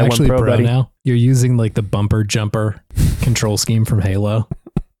 Like, I'm actually pro buddy. Now. You're using like the bumper jumper control scheme from Halo.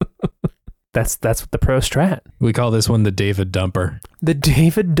 That's the pro strat. We call this one the David Dumper. The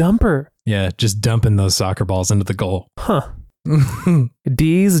David Dumper. Yeah, just dumping those soccer balls into the goal. Huh.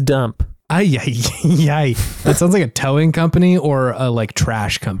 D's dump. Ay. That sounds like a towing company or a like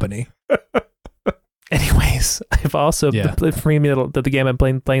trash company. Anyways, I've also the game I'm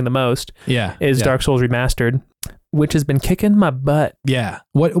playing the most is Dark Souls Remastered, which has been kicking my butt. Yeah.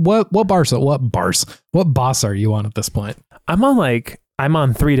 What boss are you on at this point? I'm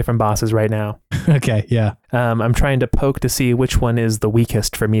on 3 different bosses right now. Okay, yeah. I'm trying to poke to see which one is the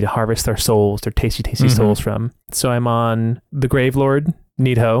weakest for me to harvest their souls, their tasty souls from. So I'm on the Gravelord,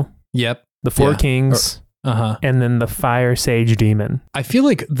 Nidho. Yep. The Four Kings. And then the Fire Sage Demon. I feel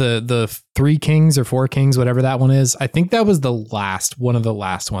like the 3 Kings or 4 Kings, whatever that one is, I think that was one of the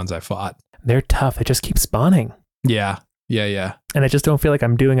last ones I fought. They're tough. It just keeps spawning. Yeah. And I just don't feel like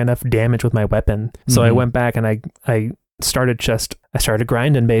I'm doing enough damage with my weapon. So I went back and I started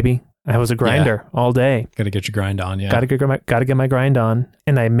grinding, baby. I was a grinder all day. Got to get your grind on, Got to get my grind on.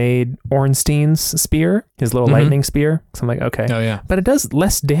 And I made Ornstein's spear, his little lightning spear. So I'm like, okay. Oh, yeah. But it does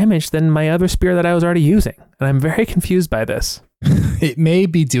less damage than my other spear that I was already using. And I'm very confused by this. It may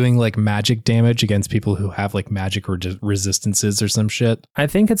be doing like magic damage against people who have like magic resistances or some shit. I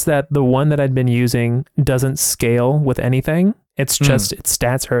think it's that the one that I'd been using doesn't scale with anything. It's just its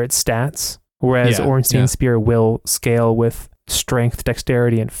stats are its stats. Whereas Ornstein's spear will scale with strength,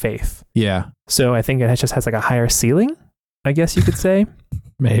 dexterity, and faith. Yeah. So I think it just has like a higher ceiling, I guess you could say.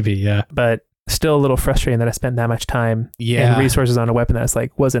 Maybe, yeah. But still a little frustrating that I spent that much time and resources on a weapon that's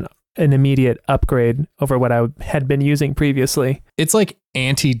like wasn't an immediate upgrade over what I had been using previously. It's like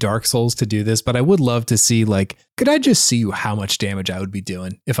anti-Dark Souls to do this, but I would love to see like, could I just see how much damage I would be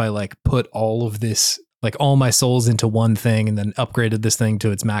doing if I like put all of this, like all my souls into one thing and then upgraded this thing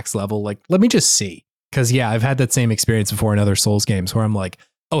to its max level? Like, let me just see. Because I've had that same experience before in other Souls games where I'm like,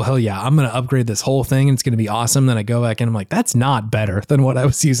 oh, hell yeah, I'm going to upgrade this whole thing and it's going to be awesome. Then I go back and I'm like, that's not better than what I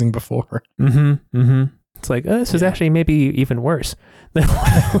was using before. It's like, this is actually maybe even worse than what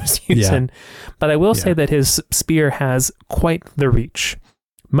I was using. But I will say that his spear has quite the reach.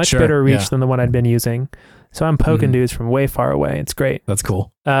 Much better reach than the one I'd been using. So I'm poking dudes from way far away. It's great. That's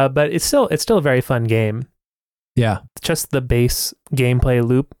cool. But it's still a very fun game. Yeah. Just the base gameplay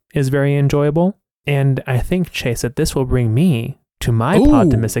loop is very enjoyable. And I think, Chase, that this will bring me to my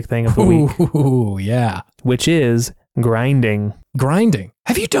optimistic thing of the week. Ooh, yeah. Which is grinding. Grinding.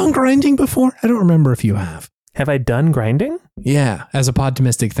 Have you done grinding before? I don't remember if you have. Have I done grinding? Yeah, as a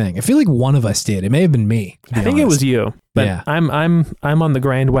podtimistic thing. I feel like one of us did. It may have been me. I think it was you. But yeah. I'm on the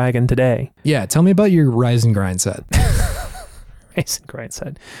grind wagon today. Yeah, tell me about your Rise and Grind set. Rise and Grind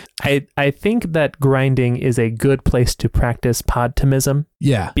set. I think that grinding is a good place to practice podtimism.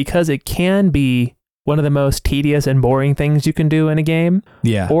 Yeah. Because it can be one of the most tedious and boring things you can do in a game.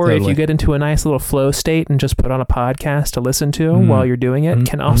 Yeah. Or totally. if you get into a nice little flow state and just put on a podcast to listen to while you're doing it,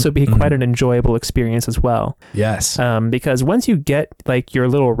 can also be quite an enjoyable experience as well. Yes. Because once you get like your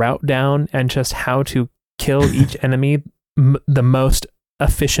little route down and just how to kill each enemy the most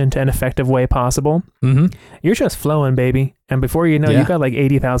efficient and effective way possible, you're just flowing, baby. And before you know, you've got like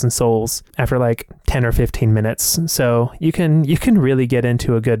 80,000 souls after like 10 or 15 minutes. So you can really get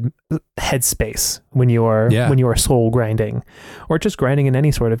into a good headspace when you are soul grinding, or just grinding in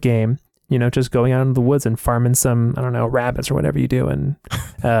any sort of game. You know, just going out into the woods and farming some, I don't know, rabbits or whatever you do. And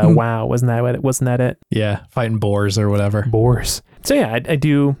wow, wasn't that it? Yeah, fighting boars or whatever. Boars. So yeah, I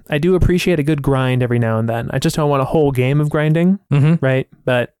do appreciate a good grind every now and then. I just don't want a whole game of grinding, right?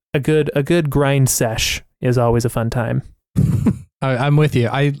 But a good grind sesh is always a fun time. I'm with you.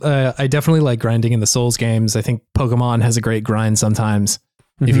 I definitely like grinding in the Souls games. I think Pokemon has a great grind sometimes.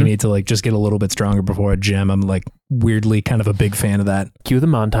 If you need to like just get a little bit stronger before a gym, I'm like weirdly kind of a big fan of that. Cue the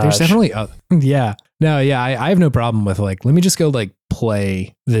montage. There's definitely, I have no problem with like, let me just go like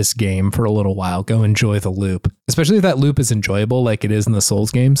play this game for a little while, go enjoy the loop, especially if that loop is enjoyable like it is in the Souls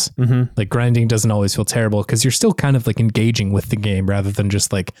games. Like grinding doesn't always feel terrible because you're still kind of like engaging with the game rather than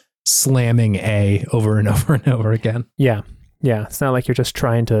just like slamming A over and over and over again. Yeah. Yeah, it's not like you're just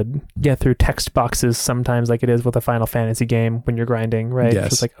trying to get through text boxes sometimes like it is with a Final Fantasy game when you're grinding, right? Yes.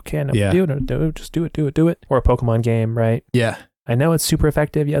 It's just like, okay, I know what to do, just do it. Or a Pokemon game, right? Yeah. I know it's super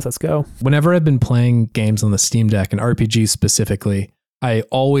effective. Yes, let's go. Whenever I've been playing games on the Steam Deck and RPGs specifically, I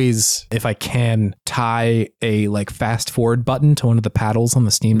always, if I can, tie a like fast forward button to one of the paddles on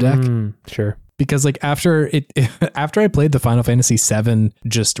the Steam Deck. Sure. Because like after I played the Final Fantasy VII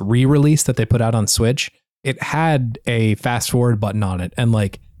just re-release that they put out on Switch, it had a fast forward button on it. And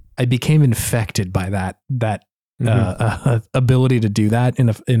like, I became infected by that ability to do that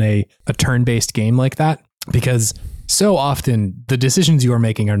in a turn-based game like that, because so often the decisions you are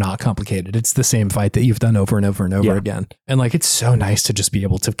making are not complicated. It's the same fight that you've done over and over and over again. And like, it's so nice to just be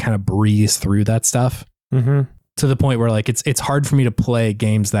able to kind of breeze through that stuff to the point where like, it's hard for me to play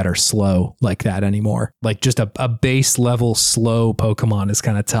games that are slow like that anymore. Like just a base level slow Pokemon is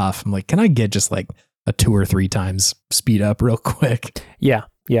kind of tough. I'm like, can I get just like a 2 or 3 times speed up real quick? Yeah.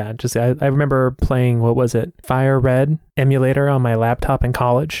 Just I remember playing, what was it, Fire Red emulator on my laptop in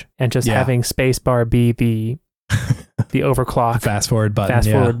college, and just having spacebar be the overclock fast forward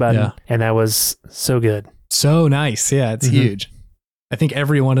button, and that was so good, so nice. Yeah, it's huge. I think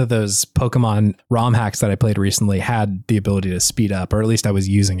every one of those Pokemon ROM hacks that I played recently had the ability to speed up, or at least I was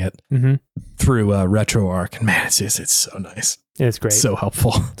using it through RetroArch, and man, it's so nice. It's great. So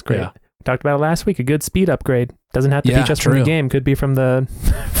helpful. It's great. Yeah. Talked about it last week. A good speed upgrade doesn't have to be just from the game. Could be from the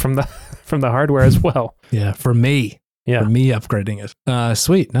hardware as well. Yeah, for me. Yeah, for me upgrading it.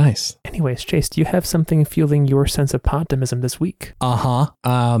 Sweet, nice. Anyways, Chase, do you have something fueling your sense of podtimism this week?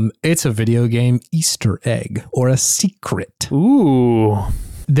 It's a video game Easter egg or a secret. Ooh,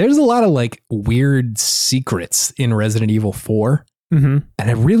 there's a lot of like weird secrets in Resident Evil 4. And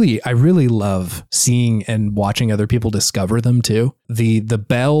I really love seeing and watching other people discover them too. The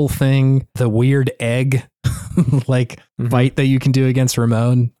bell thing, the weird egg like fight that you can do against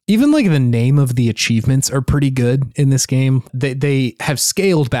Ramon. Even like the name of the achievements are pretty good in this game. They have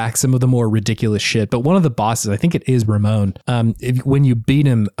scaled back some of the more ridiculous shit, but one of the bosses, I think it is Ramon. When you beat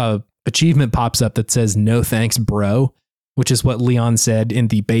him, a achievement pops up that says "No thanks, bro," which is what Leon said in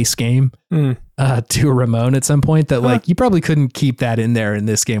the base game to Ramon at some point, that like you probably couldn't keep that in there in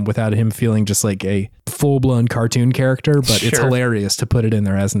this game without him feeling just like a full-blown cartoon character, but it's hilarious to put it in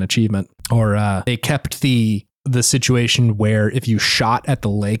there as an achievement. Or they kept the situation where if you shot at the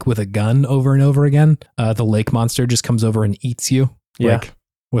lake with a gun over and over again, the lake monster just comes over and eats you. Like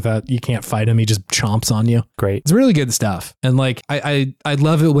without, you can't fight him. He just chomps on you. Great. It's really good stuff. And like, I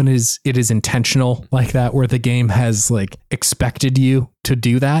love it when it is intentional like that, where the game has like expected you to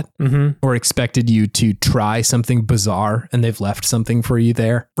do that or expected you to try something bizarre and they've left something for you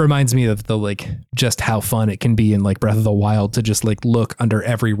there. Reminds me of the like just how fun it can be in like Breath of the Wild to just like look under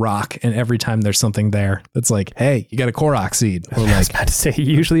every rock, and every time there's something there that's like, hey, you got a Korok seed. Or like, I was about to say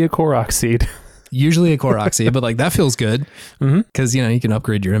usually a Korok seed. Usually a Korok seed, but like that feels good because you know you can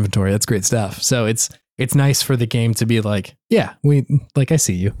upgrade your inventory. That's great stuff. So it's nice for the game to be like, yeah, I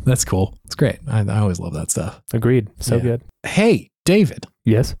see you. That's cool. It's great. I always love that stuff. Agreed. So good. Hey, David.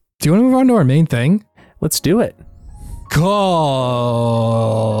 Yes. Do you want to move on to our main thing? Let's do it. Cool.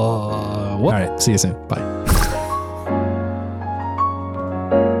 All right. See you soon. Bye.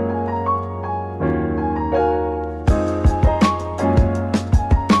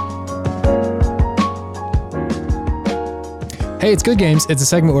 Hey, it's Good Games. It's a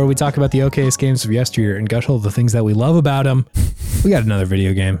segment where we talk about the okayest games of yesteryear and gush all the things that we love about them. We got another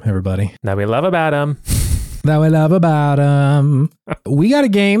video game, everybody. That we love about them. We got a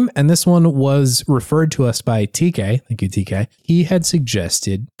game, and this one was referred to us by TK. Thank you, TK. He had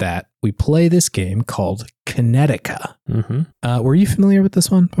suggested that we play this game called Kinetica. Were you familiar with this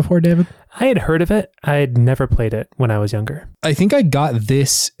one before, David? I had heard of it. I had never played it when I was younger. I think I got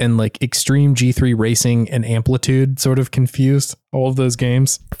this and like Extreme G3 Racing and Amplitude sort of confused. All of those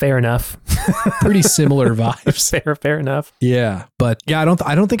games. Fair enough. Pretty similar vibes. Fair enough. Yeah, but yeah, I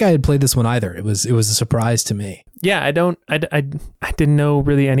don't think I had played this one either. It was a surprise to me. Yeah, I didn't know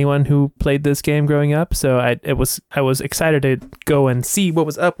really anyone who played this game growing up, so I was excited to go and see what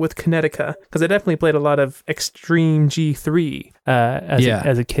was up with Kinetica, because I definitely played a lot of Extreme G3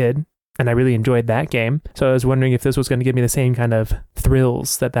 as a kid. And I really enjoyed that game. So I was wondering if this was going to give me the same kind of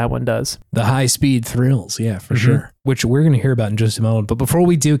thrills that one does. The high-speed thrills, yeah, for sure. Which we're going to hear about in just a moment. But before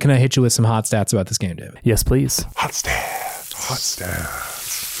we do, can I hit you with some hot stats about this game, David? Yes, please. Hot stats.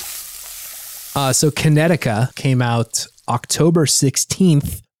 So Kinetica came out October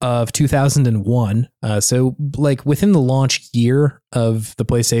 16th of 2001. So like within the launch year of the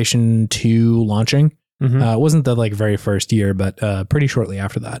PlayStation 2 launching. It wasn't the like very first year, but pretty shortly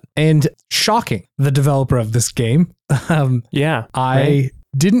after that. And shocking, the developer of this game. I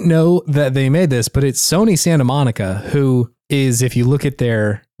didn't know that they made this, but it's Sony Santa Monica, who is, if you look at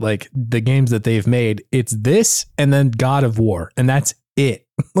their like the games that they've made, it's this and then God of War, and that's it.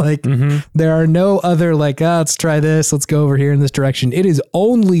 Like there are no other like, let's try this, let's go over here in this direction. It is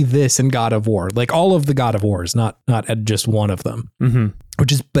only this and God of War, like all of the God of Wars, not just one of them.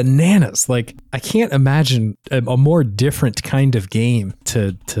 Which is bananas. Like I can't imagine a more different kind of game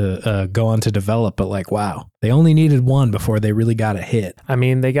to go on to develop, but like, wow, they only needed one before they really got a hit. I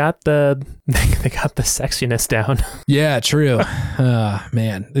mean, they got the sexiness down. Yeah, true.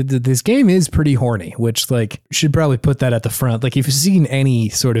 Man, this game is pretty horny, which like should probably put that at the front. Like if you've seen any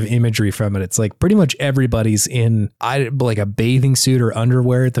sort of imagery from it, it's like pretty much everybody's in like a bathing suit or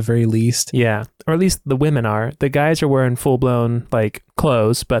underwear at the very least. Yeah, or at least the women are. The guys are wearing full blown like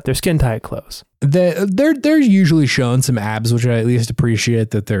clothes, but they're skin tight clothes. They're usually shown some abs, which I at least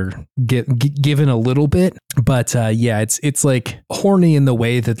appreciate that they're given a little bit. But yeah, it's like horny in the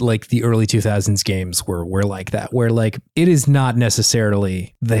way that like the early 2000s games were like that, where like it is not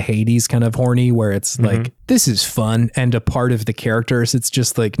necessarily the Hades kind of horny where it's like, this is fun and a part of the characters. It's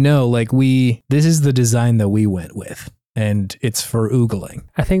just like, no, like this is the design that we went with. And it's for oogling.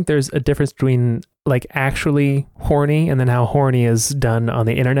 I think there's a difference between like actually horny and then how horny is done on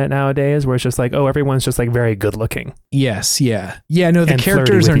the internet nowadays, where it's just like, oh, everyone's just like very good looking. Yes. Yeah. Yeah. No, the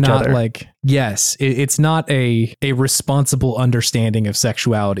characters are not like, yes, it's not a responsible understanding of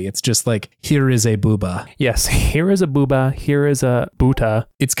sexuality. It's just like, here is a booba. Yes. Here is a booba. Here is a boota.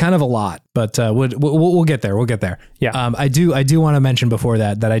 It's kind of a lot, but we'll get there. We'll get there. Yeah. I do want to mention before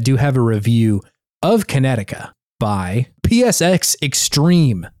that I do have a review of Kinetica by PSX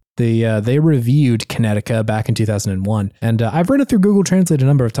Extreme. They reviewed Kinetica back in 2001, and I've run it through Google Translate a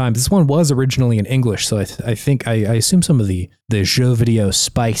number of times. This one was originally in English, so I assume some of the jeux video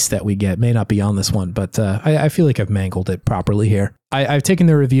spice that we get may not be on this one, but I feel like I've mangled it properly here. I've taken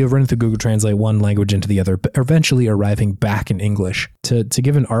the review, run it through Google Translate one language into the other, but eventually arriving back in English to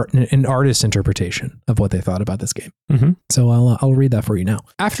give an artist's interpretation of what they thought about this game. So I'll read that for you now.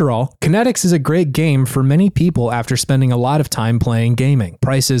 After all, Kinetics is a great game for many people after spending a lot of time playing gaming.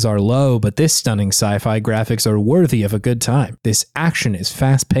 Prices are low, but this stunning sci-fi graphics are worthy of a good time. This action is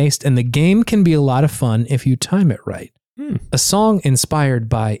fast-paced, and the game can be a lot of fun if you time it right. A song inspired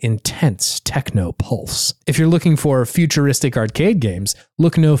by intense techno pulse. If you're looking for futuristic arcade games,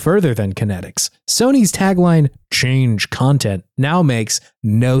 look no further than Kinetics. Sony's tagline, change content, now makes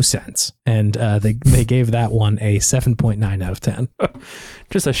no sense. And they gave that one a 7.9 out of 10.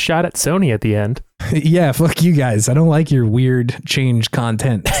 Just a shot at Sony at the end. Yeah, fuck you guys. I don't like your weird change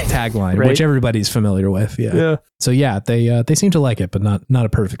content tagline, right? Which everybody's familiar with. Yeah. So yeah, they seem to like it, but not a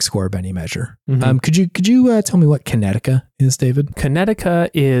perfect score by any measure. Mm-hmm. Could you tell me what Kinetica is, David? Kinetica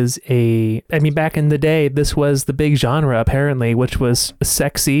is back in the day, this was the big genre apparently, which was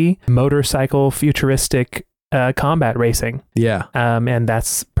sexy motorcycle futuristic combat racing. Yeah. And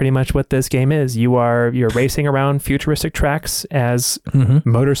that's pretty much what this game is. You're racing around futuristic tracks as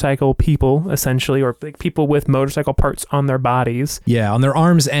motorcycle people, essentially, or like people with motorcycle parts on their bodies. Yeah, on their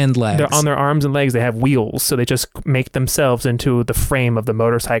arms and legs. They're on their arms and legs. They have wheels, so they just make themselves into the frame of the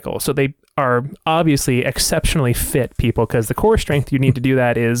motorcycle. So they are obviously exceptionally fit people, because the core strength you need to do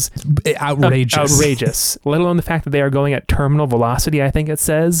that is outrageous. Let alone the fact that they are going at terminal velocity, I think it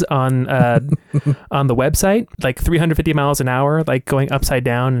says on the website, like 350 miles an hour, like going upside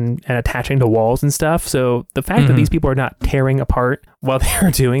down and attaching to walls and stuff. So the fact that these people are not tearing apart while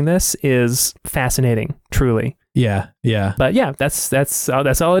they're doing this is fascinating, truly. Yeah. But yeah, that's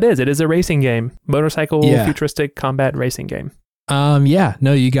all it is. It is a racing game, motorcycle futuristic combat racing game. Yeah,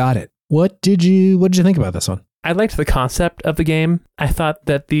 no, you got it. What did you think about this one? I liked the concept of the game. I thought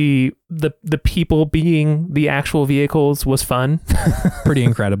that the people being the actual vehicles was fun. Pretty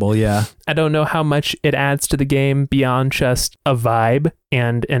incredible, yeah. I don't know how much it adds to the game beyond just a vibe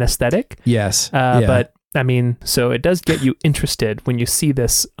and an aesthetic. Yes. But I mean, so it does get you interested when you see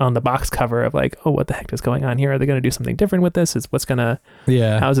this on the box cover of like, oh, what the heck is going on here? Are they going to do something different with this? How is this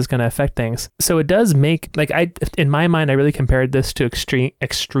going to affect things? So it does make, like, in my mind, I really compared this to Extreme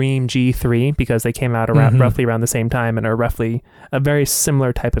G3, because they came out around roughly around the same time and are roughly a very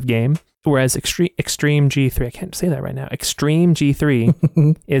similar type of game. Whereas Extreme G3, I can't say that right now. Extreme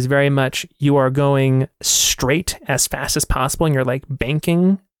G3 is very much, you are going straight as fast as possible and you're like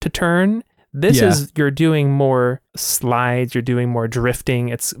banking to turn. This is, you're doing more slides, you're doing more drifting.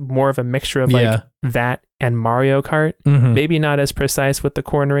 It's more of a mixture of like that and Mario Kart. Maybe not as precise with the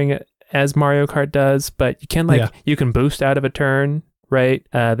cornering as Mario Kart does, but you can you can boost out of a turn, right?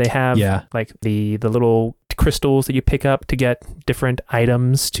 They have like the little crystals that you pick up to get different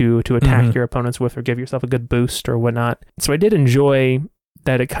items to attack your opponents with, or give yourself a good boost or whatnot. So I did enjoy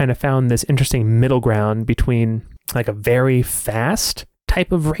that it kind of found this interesting middle ground between like a very fast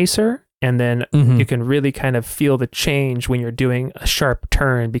type of racer, and then you can really kind of feel the change when you're doing a sharp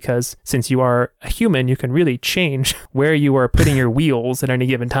turn, because since you are a human, you can really change where you are putting your wheels at any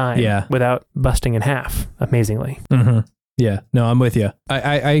given time without busting in half, amazingly. Yeah, no, I'm with you.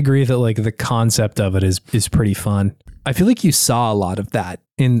 I agree that like the concept of it is pretty fun. I feel like you saw a lot of that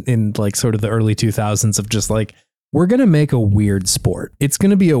in like sort of the early 2000s of just like, we're going to make a weird sport. It's going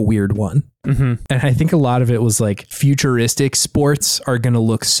to be a weird one. And I think a lot of it was like, futuristic sports are going to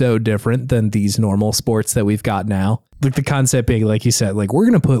look so different than these normal sports that we've got now. Like the concept being, like you said, like, we're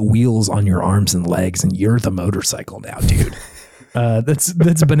going to put wheels on your arms and legs and you're the motorcycle now, dude.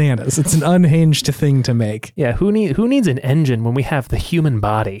 That's bananas. It's an unhinged thing to make. Yeah. Who needs an engine when we have the human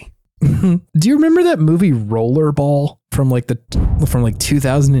body? Do you remember that movie Rollerball from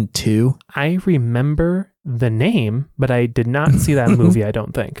 2002? I remember the name, but I did not see that movie, I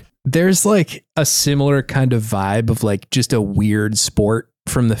don't think. There's like a similar kind of vibe of like just a weird sport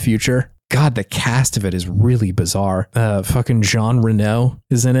from the future. God, the cast of it is really bizarre. Fucking Jean Reno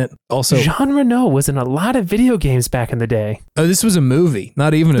is in it. Also, Jean Reno was in a lot of video games back in the day. Oh, this was a movie,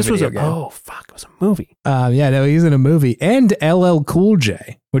 not even a video game. Oh, fuck, it was a movie. Yeah, no, he's in a movie. And LL Cool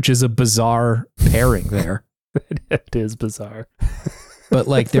J, which is a bizarre pairing there. It is bizarre. But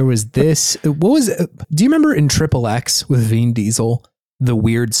like there was this, do you remember in Triple X with Vin Diesel, the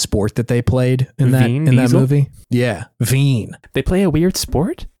weird sport that they played in that movie? Yeah, Vin. They play a weird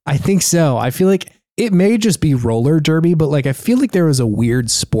sport? I think so. I feel like it may just be roller derby, but like I feel like there was a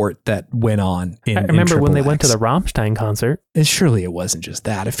weird sport that went on in I remember in when they went to the Rammstein concert. And surely it wasn't just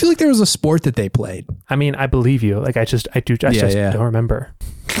that. I feel like there was a sport that they played. I mean, I believe you. Like I just don't remember.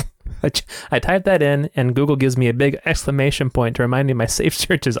 I typed that in and Google gives me a big exclamation point to remind me my safe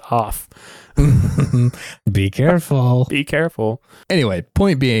search is off. Be careful. Be careful. Anyway,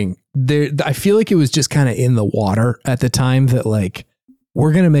 point being, I feel like it was just kind of in the water at the time that like,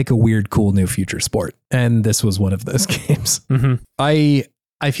 we're going to make a weird, cool new future sport. And this was one of those games. I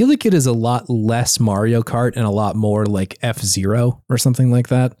I feel like it is a lot less Mario Kart and a lot more like F-Zero or something like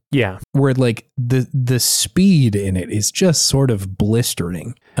that. Yeah. Where like the speed in it is just sort of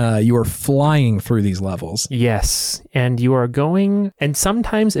blistering. You are flying through these levels. Yes. And you are going, and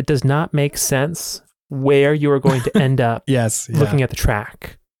sometimes it does not make sense where you are going to end up looking at the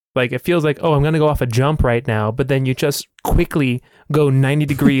track. Like, it feels like, oh, I'm going to go off a jump right now, but then you just quickly go 90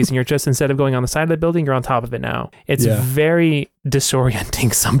 degrees and you're just, instead of going on the side of the building, you're on top of it now. It's very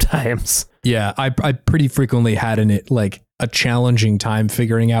disorienting sometimes. Yeah, I pretty frequently had in it like a challenging time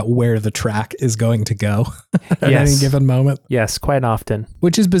figuring out where the track is going to go at any given moment. Yes, quite often.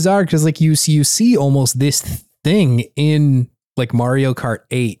 Which is bizarre because like you see almost this thing in like Mario Kart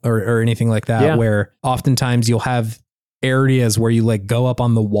 8 or anything like that, where oftentimes you'll have areas where you like go up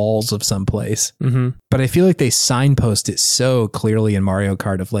on the walls of some place. Mm-hmm. But I feel like they signpost it so clearly in Mario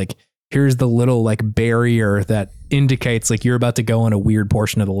Kart of like, here's the little like barrier that indicates like you're about to go on a weird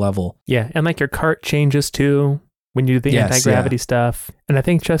portion of the level. Yeah. And like your cart changes too when you do the anti-gravity stuff. And I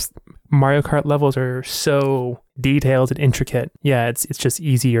think just Mario Kart levels are so detailed and intricate. Yeah, it's just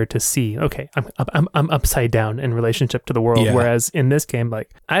easier to see. Okay, I'm upside down in relationship to the world. Yeah. Whereas in this game, like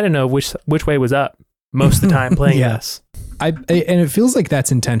I don't know which way was up most of the time playing this. And it feels like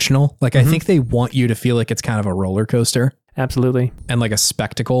that's intentional. Like I think they want you to feel like it's kind of a roller coaster. Absolutely. And like a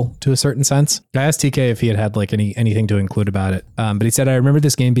spectacle to a certain sense. I asked TK if he had like anything to include about it. But he said, I remember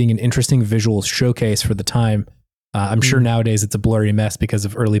this game being an interesting visual showcase for the time. I'm sure nowadays it's a blurry mess because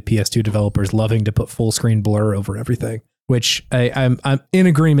of early PS2 developers loving to put full screen blur over everything, which I'm in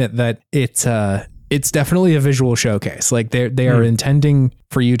agreement that it's definitely a visual showcase. Like they are intending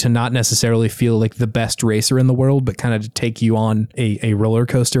for you to not necessarily feel like the best racer in the world, but kind of to take you on a roller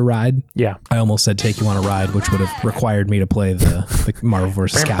coaster ride. Yeah. I almost said take you on a ride, which would have required me to play the Marvel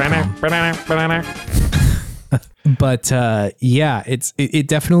vs. Capcom. But it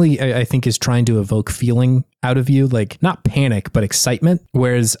definitely, I think, is trying to evoke feeling out of you, like not panic, but excitement.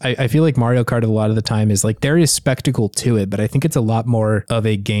 Whereas I feel like Mario Kart a lot of the time is like there is spectacle to it, but I think it's a lot more of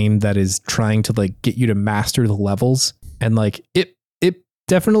a game that is trying to like get you to master the levels. And like it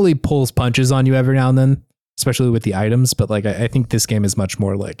definitely pulls punches on you every now and then, especially with the items. But like I think this game is much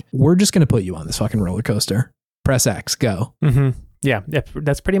more like, we're just going to put you on this fucking roller coaster. Press X, go. Mm-hmm. Yeah,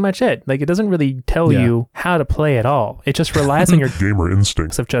 that's pretty much it. Like, it doesn't really tell you how to play at all. It just relies on your gamer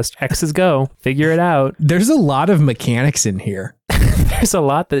instincts of just X's go, figure it out. There's a lot of mechanics in here. There's a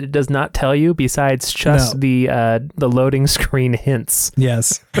lot that it does not tell you besides just the loading screen hints.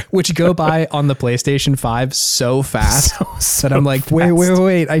 Yes, which go by on the PlayStation 5 so fast that I'm like,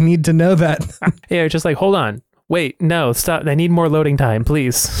 wait, I need to know that. Yeah, just like, hold on. Wait, no, stop. I need more loading time,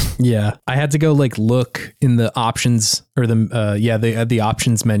 please. Yeah. I had to go like look in the options or the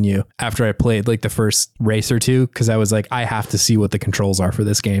options menu after I played like the first race or two, because I was like, I have to see what the controls are for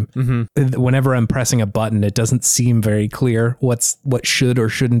this game. Mm-hmm. Whenever I'm pressing a button, it doesn't seem very clear what should or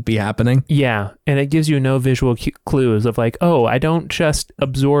shouldn't be happening. Yeah. And it gives you no visual clues of like, oh, I don't just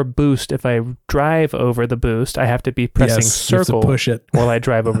absorb boost if I drive over the boost. I have to be pressing circle to push it while I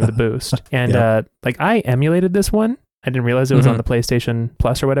drive over the boost. And like I emulated this one. I didn't realize it was on the PlayStation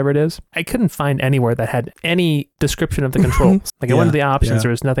Plus or whatever it is. I couldn't find anywhere that had any description of the controls. Like I went to the options,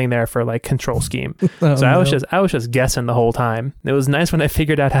 there was nothing there for like control scheme. So I was just guessing the whole time. It was nice when I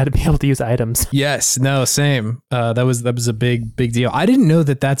figured out how to be able to use items. Yes, no, same. That was a big deal. I didn't know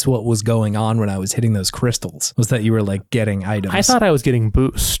that that's what was going on when I was hitting those crystals. Was that you were like getting items? I thought I was getting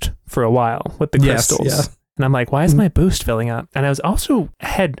boost for a while with the crystals. Yeah. And I'm like, why is my boost filling up? And I was also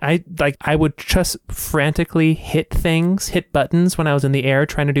I would just frantically hit buttons when I was in the air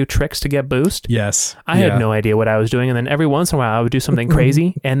trying to do tricks to get boost. Yes. I had no idea what I was doing. And then every once in a while I would do something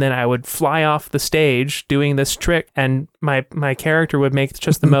crazy. And then I would fly off the stage doing this trick. And my character would make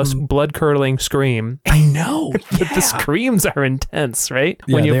just the most blood curdling scream. I know. The screams are intense, right?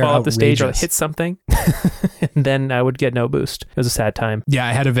 Yeah, when you fall off the stage or outrageous. hit something. And then I would get no boost. It was a sad time. Yeah,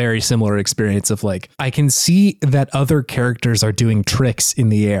 I had a very similar experience of like, I can see that other characters are doing tricks in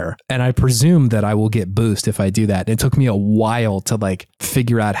the air, and I presume that I will get boost if I do that. It took me a while to like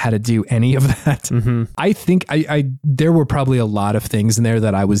figure out how to do any of that. Mm-hmm. I think there were probably a lot of things in there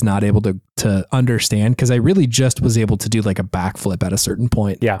that I was not able to understand, because I really just was able to do like a backflip at a certain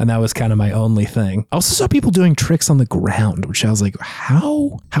point. Yeah. And that was kind of my only thing. I also saw people doing tricks on the ground, which I was like,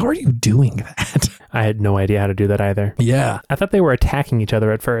 how are you doing that? I had no idea how to do that either. Yeah. I thought they were attacking each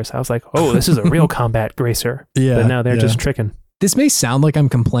other at first. I was like, oh, this is a real combat racer. Yeah. But no, they're just tricking. this may sound like I'm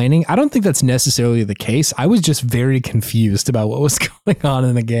complaining. I don't think that's necessarily the case. I was just very confused about what was going on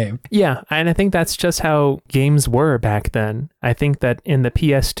in the game. Yeah, and I think that's just how games were back then. I think that in the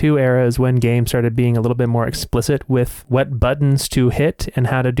PS2 era is when games started being a little bit more explicit with what buttons to hit and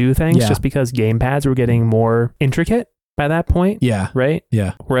how to do things, just because gamepads were getting more intricate by that point. Yeah. Right?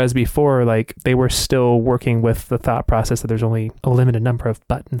 Yeah. Whereas before, like, they were still working with the thought process that there's only a limited number of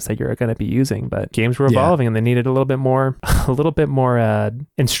buttons that you're going to be using, but games were evolving and they needed a little bit more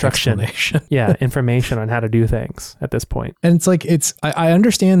instruction. Information on how to do things at this point. And it's like, I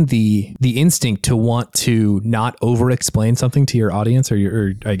understand the instinct to want to not over explain something to your audience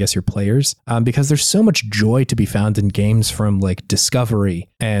or I guess your players, because there's so much joy to be found in games from like discovery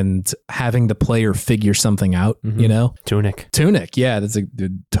and having the player figure something out, you know? Tunic. Yeah, that's a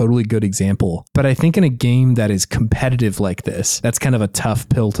totally good example. But I think in a game that is competitive like this, that's kind of a tough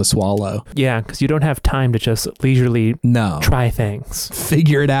pill to swallow. Yeah, because you don't have time to just leisurely try things.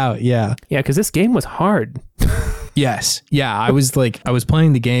 Figure it out. Yeah. Yeah, because this game was hard. Yes. Yeah. I was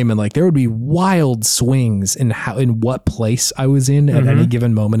playing the game and like there would be wild swings in what place I was in at any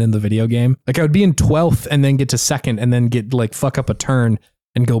given moment in the video game. Like I would be in 12th and then get to 2nd and then get like fuck up a turn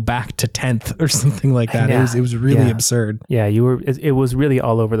and go back to 10th or something like that. Yeah. It was really absurd. Yeah, it was really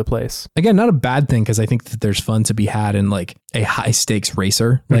all over the place. Again, not a bad thing because I think that there's fun to be had in like a high stakes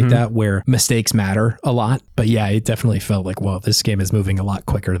racer like that where mistakes matter a lot. But yeah, it definitely felt like, well, this game is moving a lot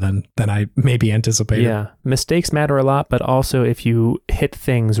quicker than I maybe anticipated. Yeah, mistakes matter a lot, but also if you hit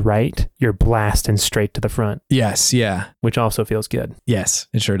things right, you're blasting straight to the front. Yes, yeah. Which also feels good. Yes,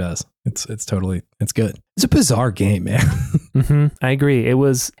 it sure does. It's good. It's a bizarre game, man. I agree. It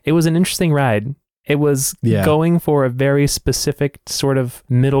was an interesting ride. It was going for a very specific sort of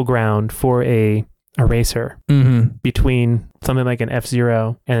middle ground for a racer between something like an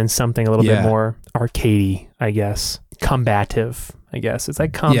F-Zero and then something a little bit more arcadey, I guess. Combative, I guess. It's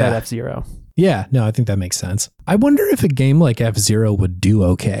like Combat F-Zero. Yeah, no, I think that makes sense. I wonder if a game like F-Zero would do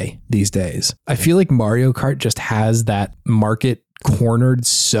okay these days. I feel like Mario Kart just has that market cornered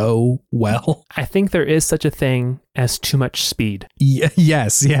so well. I think there is such a thing as too much speed.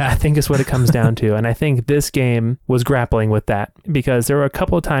 Yes. I think is what it comes down to. And I think this game was grappling with that because there were a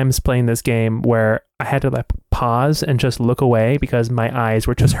couple of times playing this game where I had to like pause and just look away because my eyes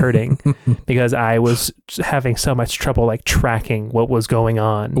were just hurting because I was having so much trouble like tracking what was going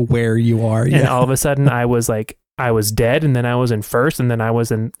on. Where you are. And all of a sudden I was dead and then I was in first and then I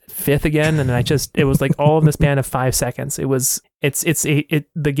was in fifth again. And it was like all in the span of 5 seconds.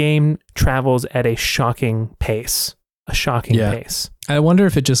 The game travels at a shocking pace. Pace. I wonder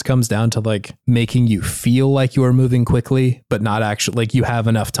if it just comes down to like making you feel like you are moving quickly, but not actually like you have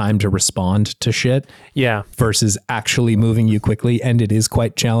enough time to respond to shit. Yeah. Versus actually moving you quickly. And it is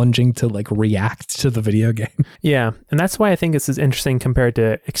quite challenging to like react to the video game. Yeah. And that's why I think this is interesting compared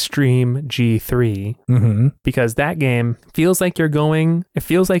to Extreme G3, because that game feels like it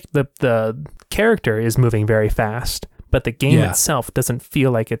feels like the character is moving very fast, but the game itself doesn't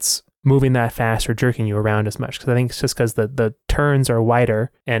feel like it's moving that fast or jerking you around as much. Because I think it's just because the turns are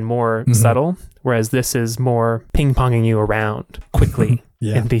wider and more subtle, whereas this is more ping-ponging you around quickly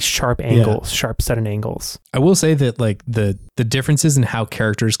in these sharp angles, sharp sudden angles. I will say that like the differences in how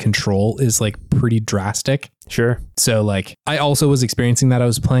characters control is like pretty drastic. Sure. So like I also was experiencing that. I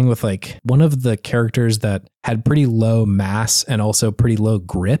was playing with like one of the characters that had pretty low mass and also pretty low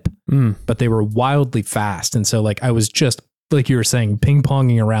grip, but they were wildly fast. And so like I was just like you were saying,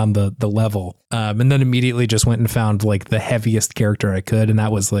 ping-ponging around the level. And then immediately just went and found like the heaviest character I could. And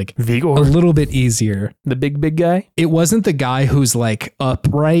that was like Vigor. A little bit easier. The big guy? It wasn't the guy who's like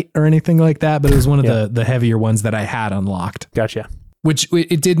upright or anything like that, but it was one of the heavier ones that I had unlocked. Gotcha. Which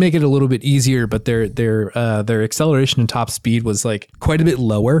it did make it a little bit easier, but their acceleration and top speed was like quite a bit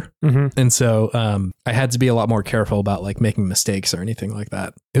lower, and so I had to be a lot more careful about like making mistakes or anything like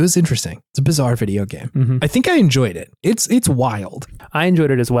that. It was interesting. It's a bizarre video game. I think I enjoyed it. It's wild. I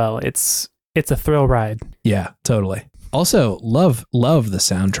enjoyed it as well. It's a thrill ride. Yeah, totally. Also, love the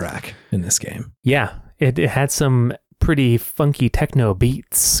soundtrack in this game. Yeah, it had some pretty funky techno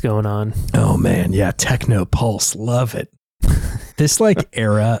beats going on. Oh man, yeah, techno pulse, love it. This like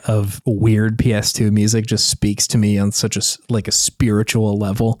era of weird PS2 music just speaks to me on such a spiritual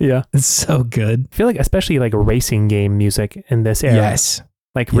level. Yeah. It's so good. I feel like especially like racing game music in this era. Yes.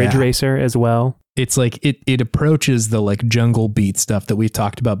 Like Ridge Racer as well. It's like it approaches the like jungle beat stuff that we've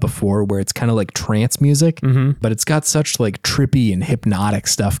talked about before, where it's kind of like trance music, but it's got such like trippy and hypnotic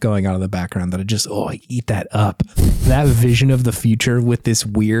stuff going on in the background that I eat that up. That vision of the future with this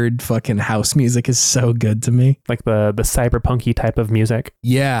weird fucking house music is so good to me. Like the cyberpunky type of music.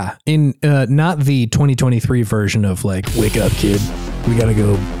 Yeah. In not the 2023 version of like, wake up, kid. We got to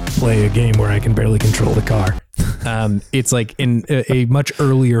go play a game where I can barely control the car. It's like in a much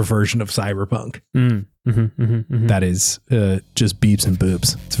earlier version of Cyberpunk. That is just beeps and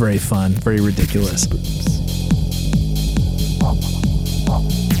boops. It's very fun, very ridiculous.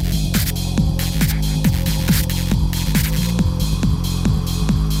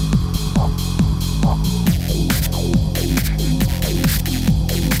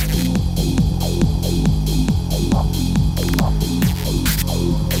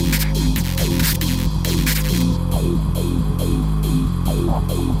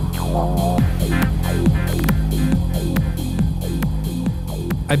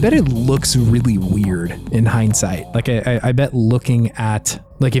 I bet it looks really weird in hindsight. Like I bet looking at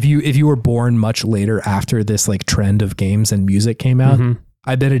like if you were born much later after this like trend of games and music came out,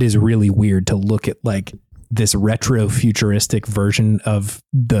 I bet it is really weird to look at like this retro futuristic version of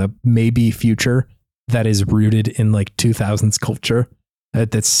the maybe future that is rooted in like 2000s culture.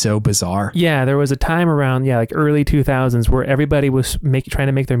 That's so bizarre. Yeah, there was a time around, like early 2000s where everybody was trying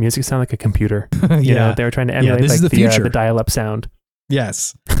to make their music sound like a computer. You know, they were trying to emulate this is the future. The dial-up sound.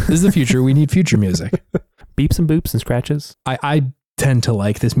 Yes, this is the future. We need future music. Beeps and boops and scratches. I tend to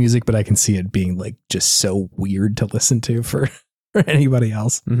like this music, but I can see it being like just so weird to listen to for anybody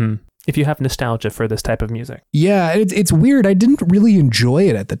else. If you have nostalgia for this type of music. Yeah, it's weird. I didn't really enjoy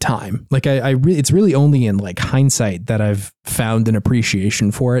it at the time. Like it's really only in like hindsight that I've found an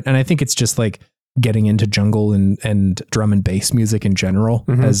appreciation for it. And I think it's just like getting into jungle and drum and bass music in general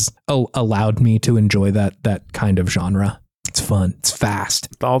has allowed me to enjoy that kind of genre. It's fun. It's fast.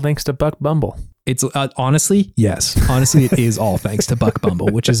 All thanks to Buck Bumble. It's honestly, yes. Honestly, it is all thanks to Buck Bumble,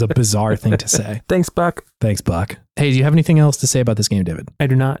 which is a bizarre thing to say. Thanks, Buck. Thanks, Buck. Hey, do you have anything else to say about this game, David? I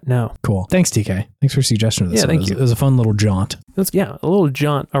do not, no. Cool. Thanks, TK. Thanks for your suggestion of this. Yeah, thank you. It was a fun little jaunt. A little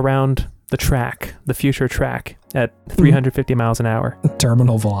jaunt around the track, the future track at 350 miles an hour.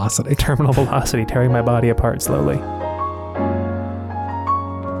 Terminal velocity. Terminal velocity, tearing my body apart slowly.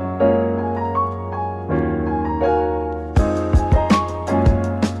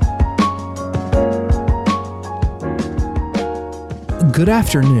 Good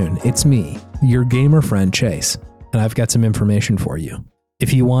afternoon, it's me, your gamer friend Chase, and I've got some information for you.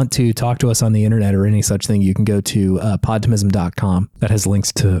 If you want to talk to us on the internet or any such thing, you can go to podtimism.com. That has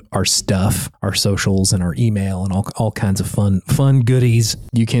links to our stuff, our socials, and our email, and all kinds of fun goodies.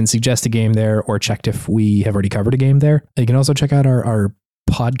 You can suggest a game there or check if we have already covered a game there. You can also check out our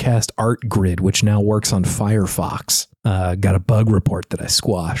podcast art grid, which now works on Firefox. Got a bug report that I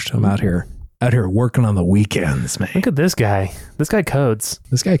squashed. I'm out here working on the weekends, man. Look at this guy. This guy codes.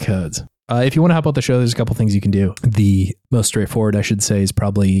 If you want to help out the show, there's a couple things you can do. The most straightforward, I should say, is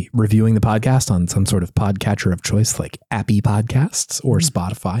probably reviewing the podcast on some sort of podcatcher of choice, like Appy Podcasts or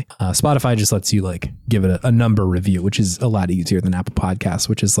Spotify. Spotify just lets you like give it a number review, which is a lot easier than Apple Podcasts,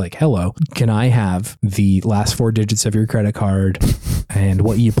 which is like, hello, can I have the last 4 digits of your credit card and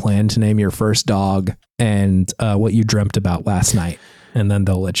what you plan to name your first dog and what you dreamt about last night? And then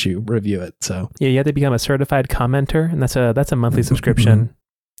they'll let you review it. So yeah, you have to become a certified commenter, and that's a monthly subscription.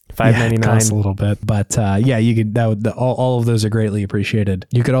 $5.99. It costs a little bit, but you could. All of those are greatly appreciated.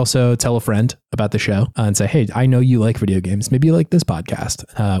 You could also tell a friend about the show and say, "Hey, I know you like video games. Maybe you like this podcast."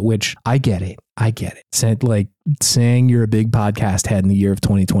 Which I get it. Saying you're a big podcast head in the year of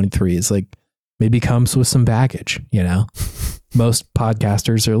 2023 is like maybe comes with some baggage. You know, most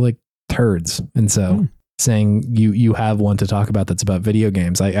podcasters are like turds, and so. Saying you have one to talk about that's about video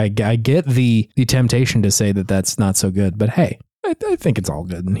games. I get the temptation to say that that's not so good, but hey, I think it's all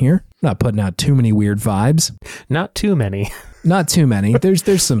good in here. Not putting out too many weird vibes. Not too many.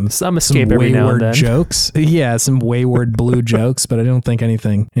 There's some escape every now and then. Jokes. Yeah, some wayward blue jokes, but I don't think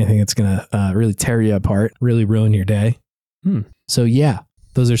anything that's gonna really tear you apart, really ruin your day. So yeah,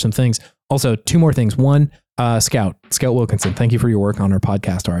 those are some things. Also, 2 more things. One, Scout Wilkinson, thank you for your work on our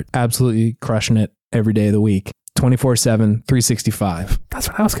podcast art. Absolutely crushing it every day of the week, 24/7, 365. That's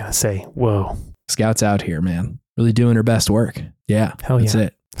what I was gonna say. Whoa, Scout's out here, man, really doing her best work. Yeah, hell yeah, that's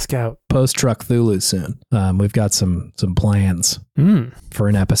it. Scout. Post Truck Thulu soon. We've got some plans for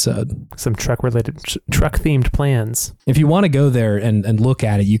an episode. Some truck themed plans. If you want to go there and look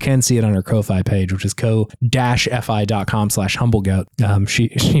at it, you can see it on our Ko-Fi page, which is ko-fi.com/humblegoat.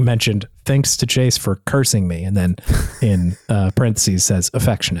 She mentioned thanks to Chase for cursing me. And then in parentheses says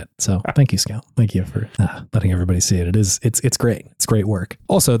affectionate. So thank you, Scout. Thank you for letting everybody see it. It's great. It's great work.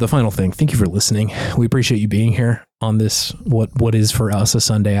 Also, the final thing, thank you for listening. We appreciate you being here on this, what is for us a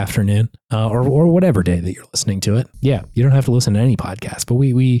Sunday afternoon, or whatever day that you're listening to it. Yeah, you don't have to listen to any podcast, but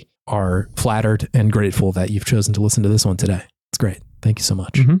we are flattered and grateful that you've chosen to listen to this one today. It's great. Thank you so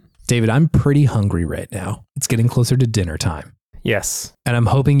much. Mm-hmm. David, I'm pretty hungry right now. It's getting closer to dinner time. Yes. And I'm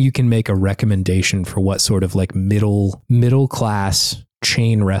hoping you can make a recommendation for what sort of like middle class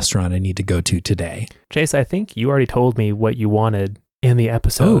chain restaurant I need to go to today. Chase, I think you already told me what you wanted in the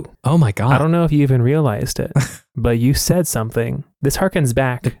episode. Oh my God. I don't know if you even realized it, but you said something. This harkens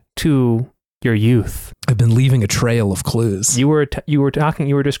back to your youth. I've been leaving a trail of clues. You were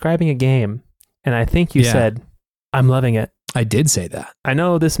describing a game, and I think you said, I'm loving it. I did say that. I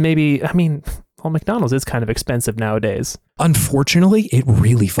know this McDonald's is kind of expensive nowadays. Unfortunately, it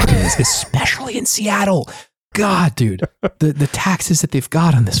really fucking is, especially in Seattle. God, dude, the taxes that they've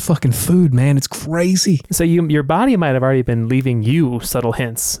got on this fucking food, man, it's crazy. So your body might have already been leaving you subtle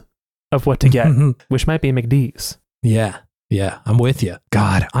hints of what to get, which might be McD's. Yeah, I'm with you.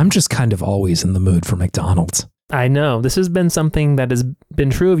 God, I'm just kind of always in the mood for McDonald's. I know. This has been something that has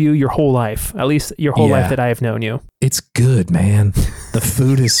been true of you your whole life, at least your whole life that I have known you. It's good, man. The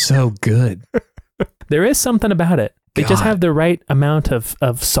food is so good. There is something about it. They just have the right amount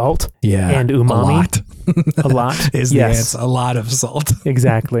of salt and umami. A lot is the answer. A lot of salt.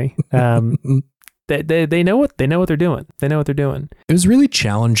 Exactly. They know what they're doing. They know what they're doing. It was really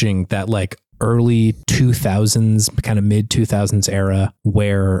challenging that like early 2000s, kind of mid 2000s era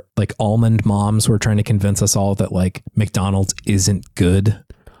where like almond moms were trying to convince us all that like McDonald's isn't good.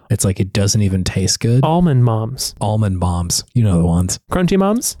 It's like it doesn't even taste good. Almond moms. You know the ones. Crunchy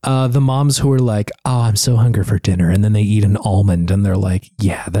moms? The moms who are like, oh, I'm so hungry for dinner. And then they eat an almond and they're like,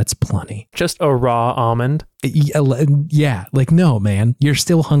 yeah, that's plenty. Just a raw almond? Yeah. Like, no, man, you're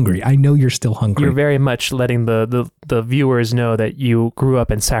still hungry. I know you're still hungry. You're very much letting the viewers know that you grew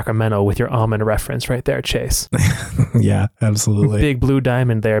up in Sacramento with your almond reference right there, Chase. Yeah, absolutely. Big blue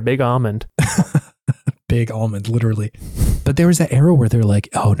diamond there. Big almond. Big almond, literally. But there was that era where they're like,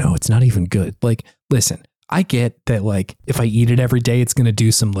 oh no, it's not even good. Like, listen, I get that like if I eat it every day, it's going to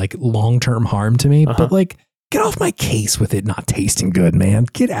do some like long-term harm to me. But like, get off my case with it not tasting good, man.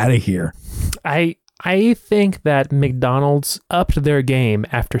 Get out of here. I think that McDonald's upped their game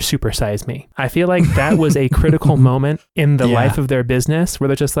after Super Size Me. I feel like that was a critical moment in the life of their business where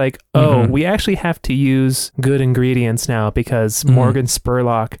they're just like, oh, we actually have to use good ingredients now because Morgan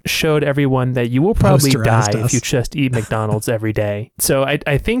Spurlock showed everyone that you will probably die if you just eat McDonald's every day. So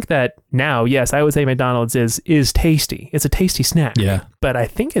I think that now, yes, I would say McDonald's is tasty. It's a tasty snack. Yeah. But I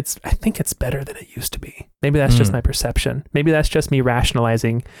think it's better than it used to be. Maybe that's just my perception. Maybe that's just me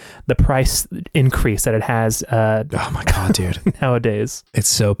rationalizing the price increase that it has. Oh my God, dude. Nowadays. It's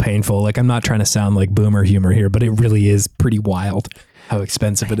so painful. Like, I'm not trying to sound like boomer humor here, but it really is pretty wild how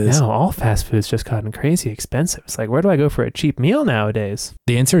expensive it is. No, all fast food's just gotten crazy expensive. It's like, where do I go for a cheap meal nowadays?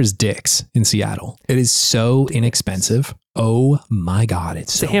 The answer is Dick's in Seattle. It is so inexpensive. Oh my God.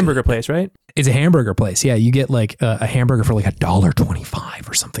 It's a hamburger place, right? It's a hamburger place. Yeah. You get like a hamburger for like $1.25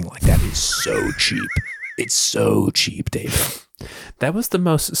 or something like that. It's so cheap. It's so cheap, David. That was the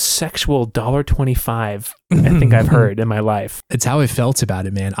most sexual $1.25 I think I've heard in my life. It's how I felt about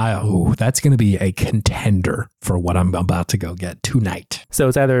it, man. That's going to be a contender for what I'm about to go get tonight. So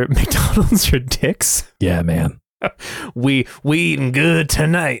it's either McDonald's or Dick's? Yeah, man. We eating good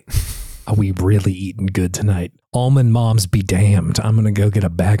tonight. We really eating good tonight. Almond moms be damned. I'm going to go get a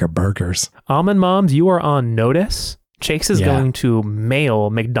bag of burgers. Almond moms, you are on notice. Chase is going to mail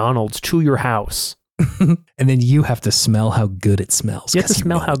McDonald's to your house. And then you have to smell how good it smells. You have to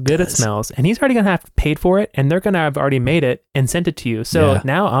smell how good it smells. And he's already going to have paid for it, and they're going to have already made it and sent it to you. So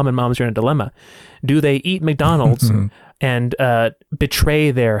now almond moms are in a dilemma. Do they eat McDonald's and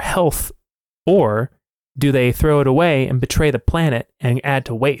betray their health, or do they throw it away and betray the planet and add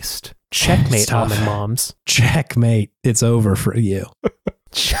to waste? Checkmate, almond moms. Checkmate. It's over for you.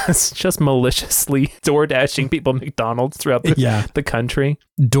 Just maliciously door-dashing people McDonald's throughout the country.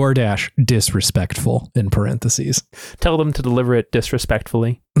 DoorDash disrespectful in parentheses. Tell them to deliver it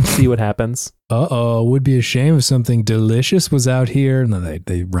disrespectfully. See what happens. Would be a shame if something delicious was out here. And then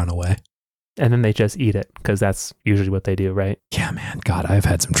they run away. And then they just eat it because that's usually what they do, right? Yeah, man. God, I've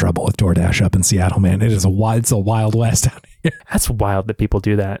had some trouble with DoorDash up in Seattle, man. It's a wild west out here. That's wild that people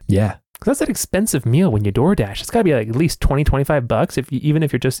do that. Yeah. Because that's an expensive meal when you DoorDash. It's got to be like at least $20-$25 even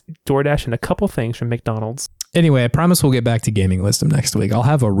if you're just DoorDashing a couple things from McDonald's. Anyway, I promise we'll get back to gaming wisdom next week. I'll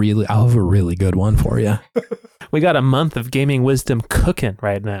have a really good one for you. We got a month of gaming wisdom cooking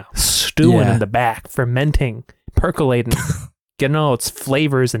right now. stewing in the back, fermenting, percolating, getting all its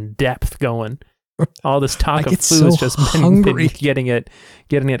flavors and depth going. All this talk of food is just been getting it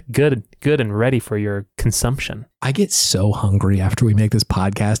good and ready for your consumption. I get so hungry after we make this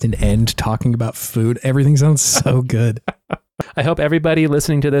podcast and end talking about food. Everything sounds so good. I hope everybody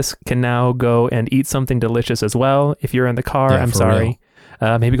listening to this can now go and eat something delicious as well. If you're in the car, I'm sorry.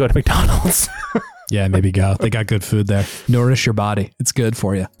 Maybe go to McDonald's. Yeah, maybe go. They got good food there. Nourish your body. It's good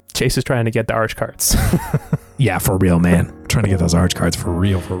for you. Chase is trying to get the arch cards. Yeah, for real, man. Trying to get those arch cards for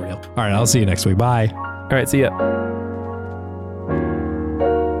real. All right, I'll see you next week. Bye. All right, see ya.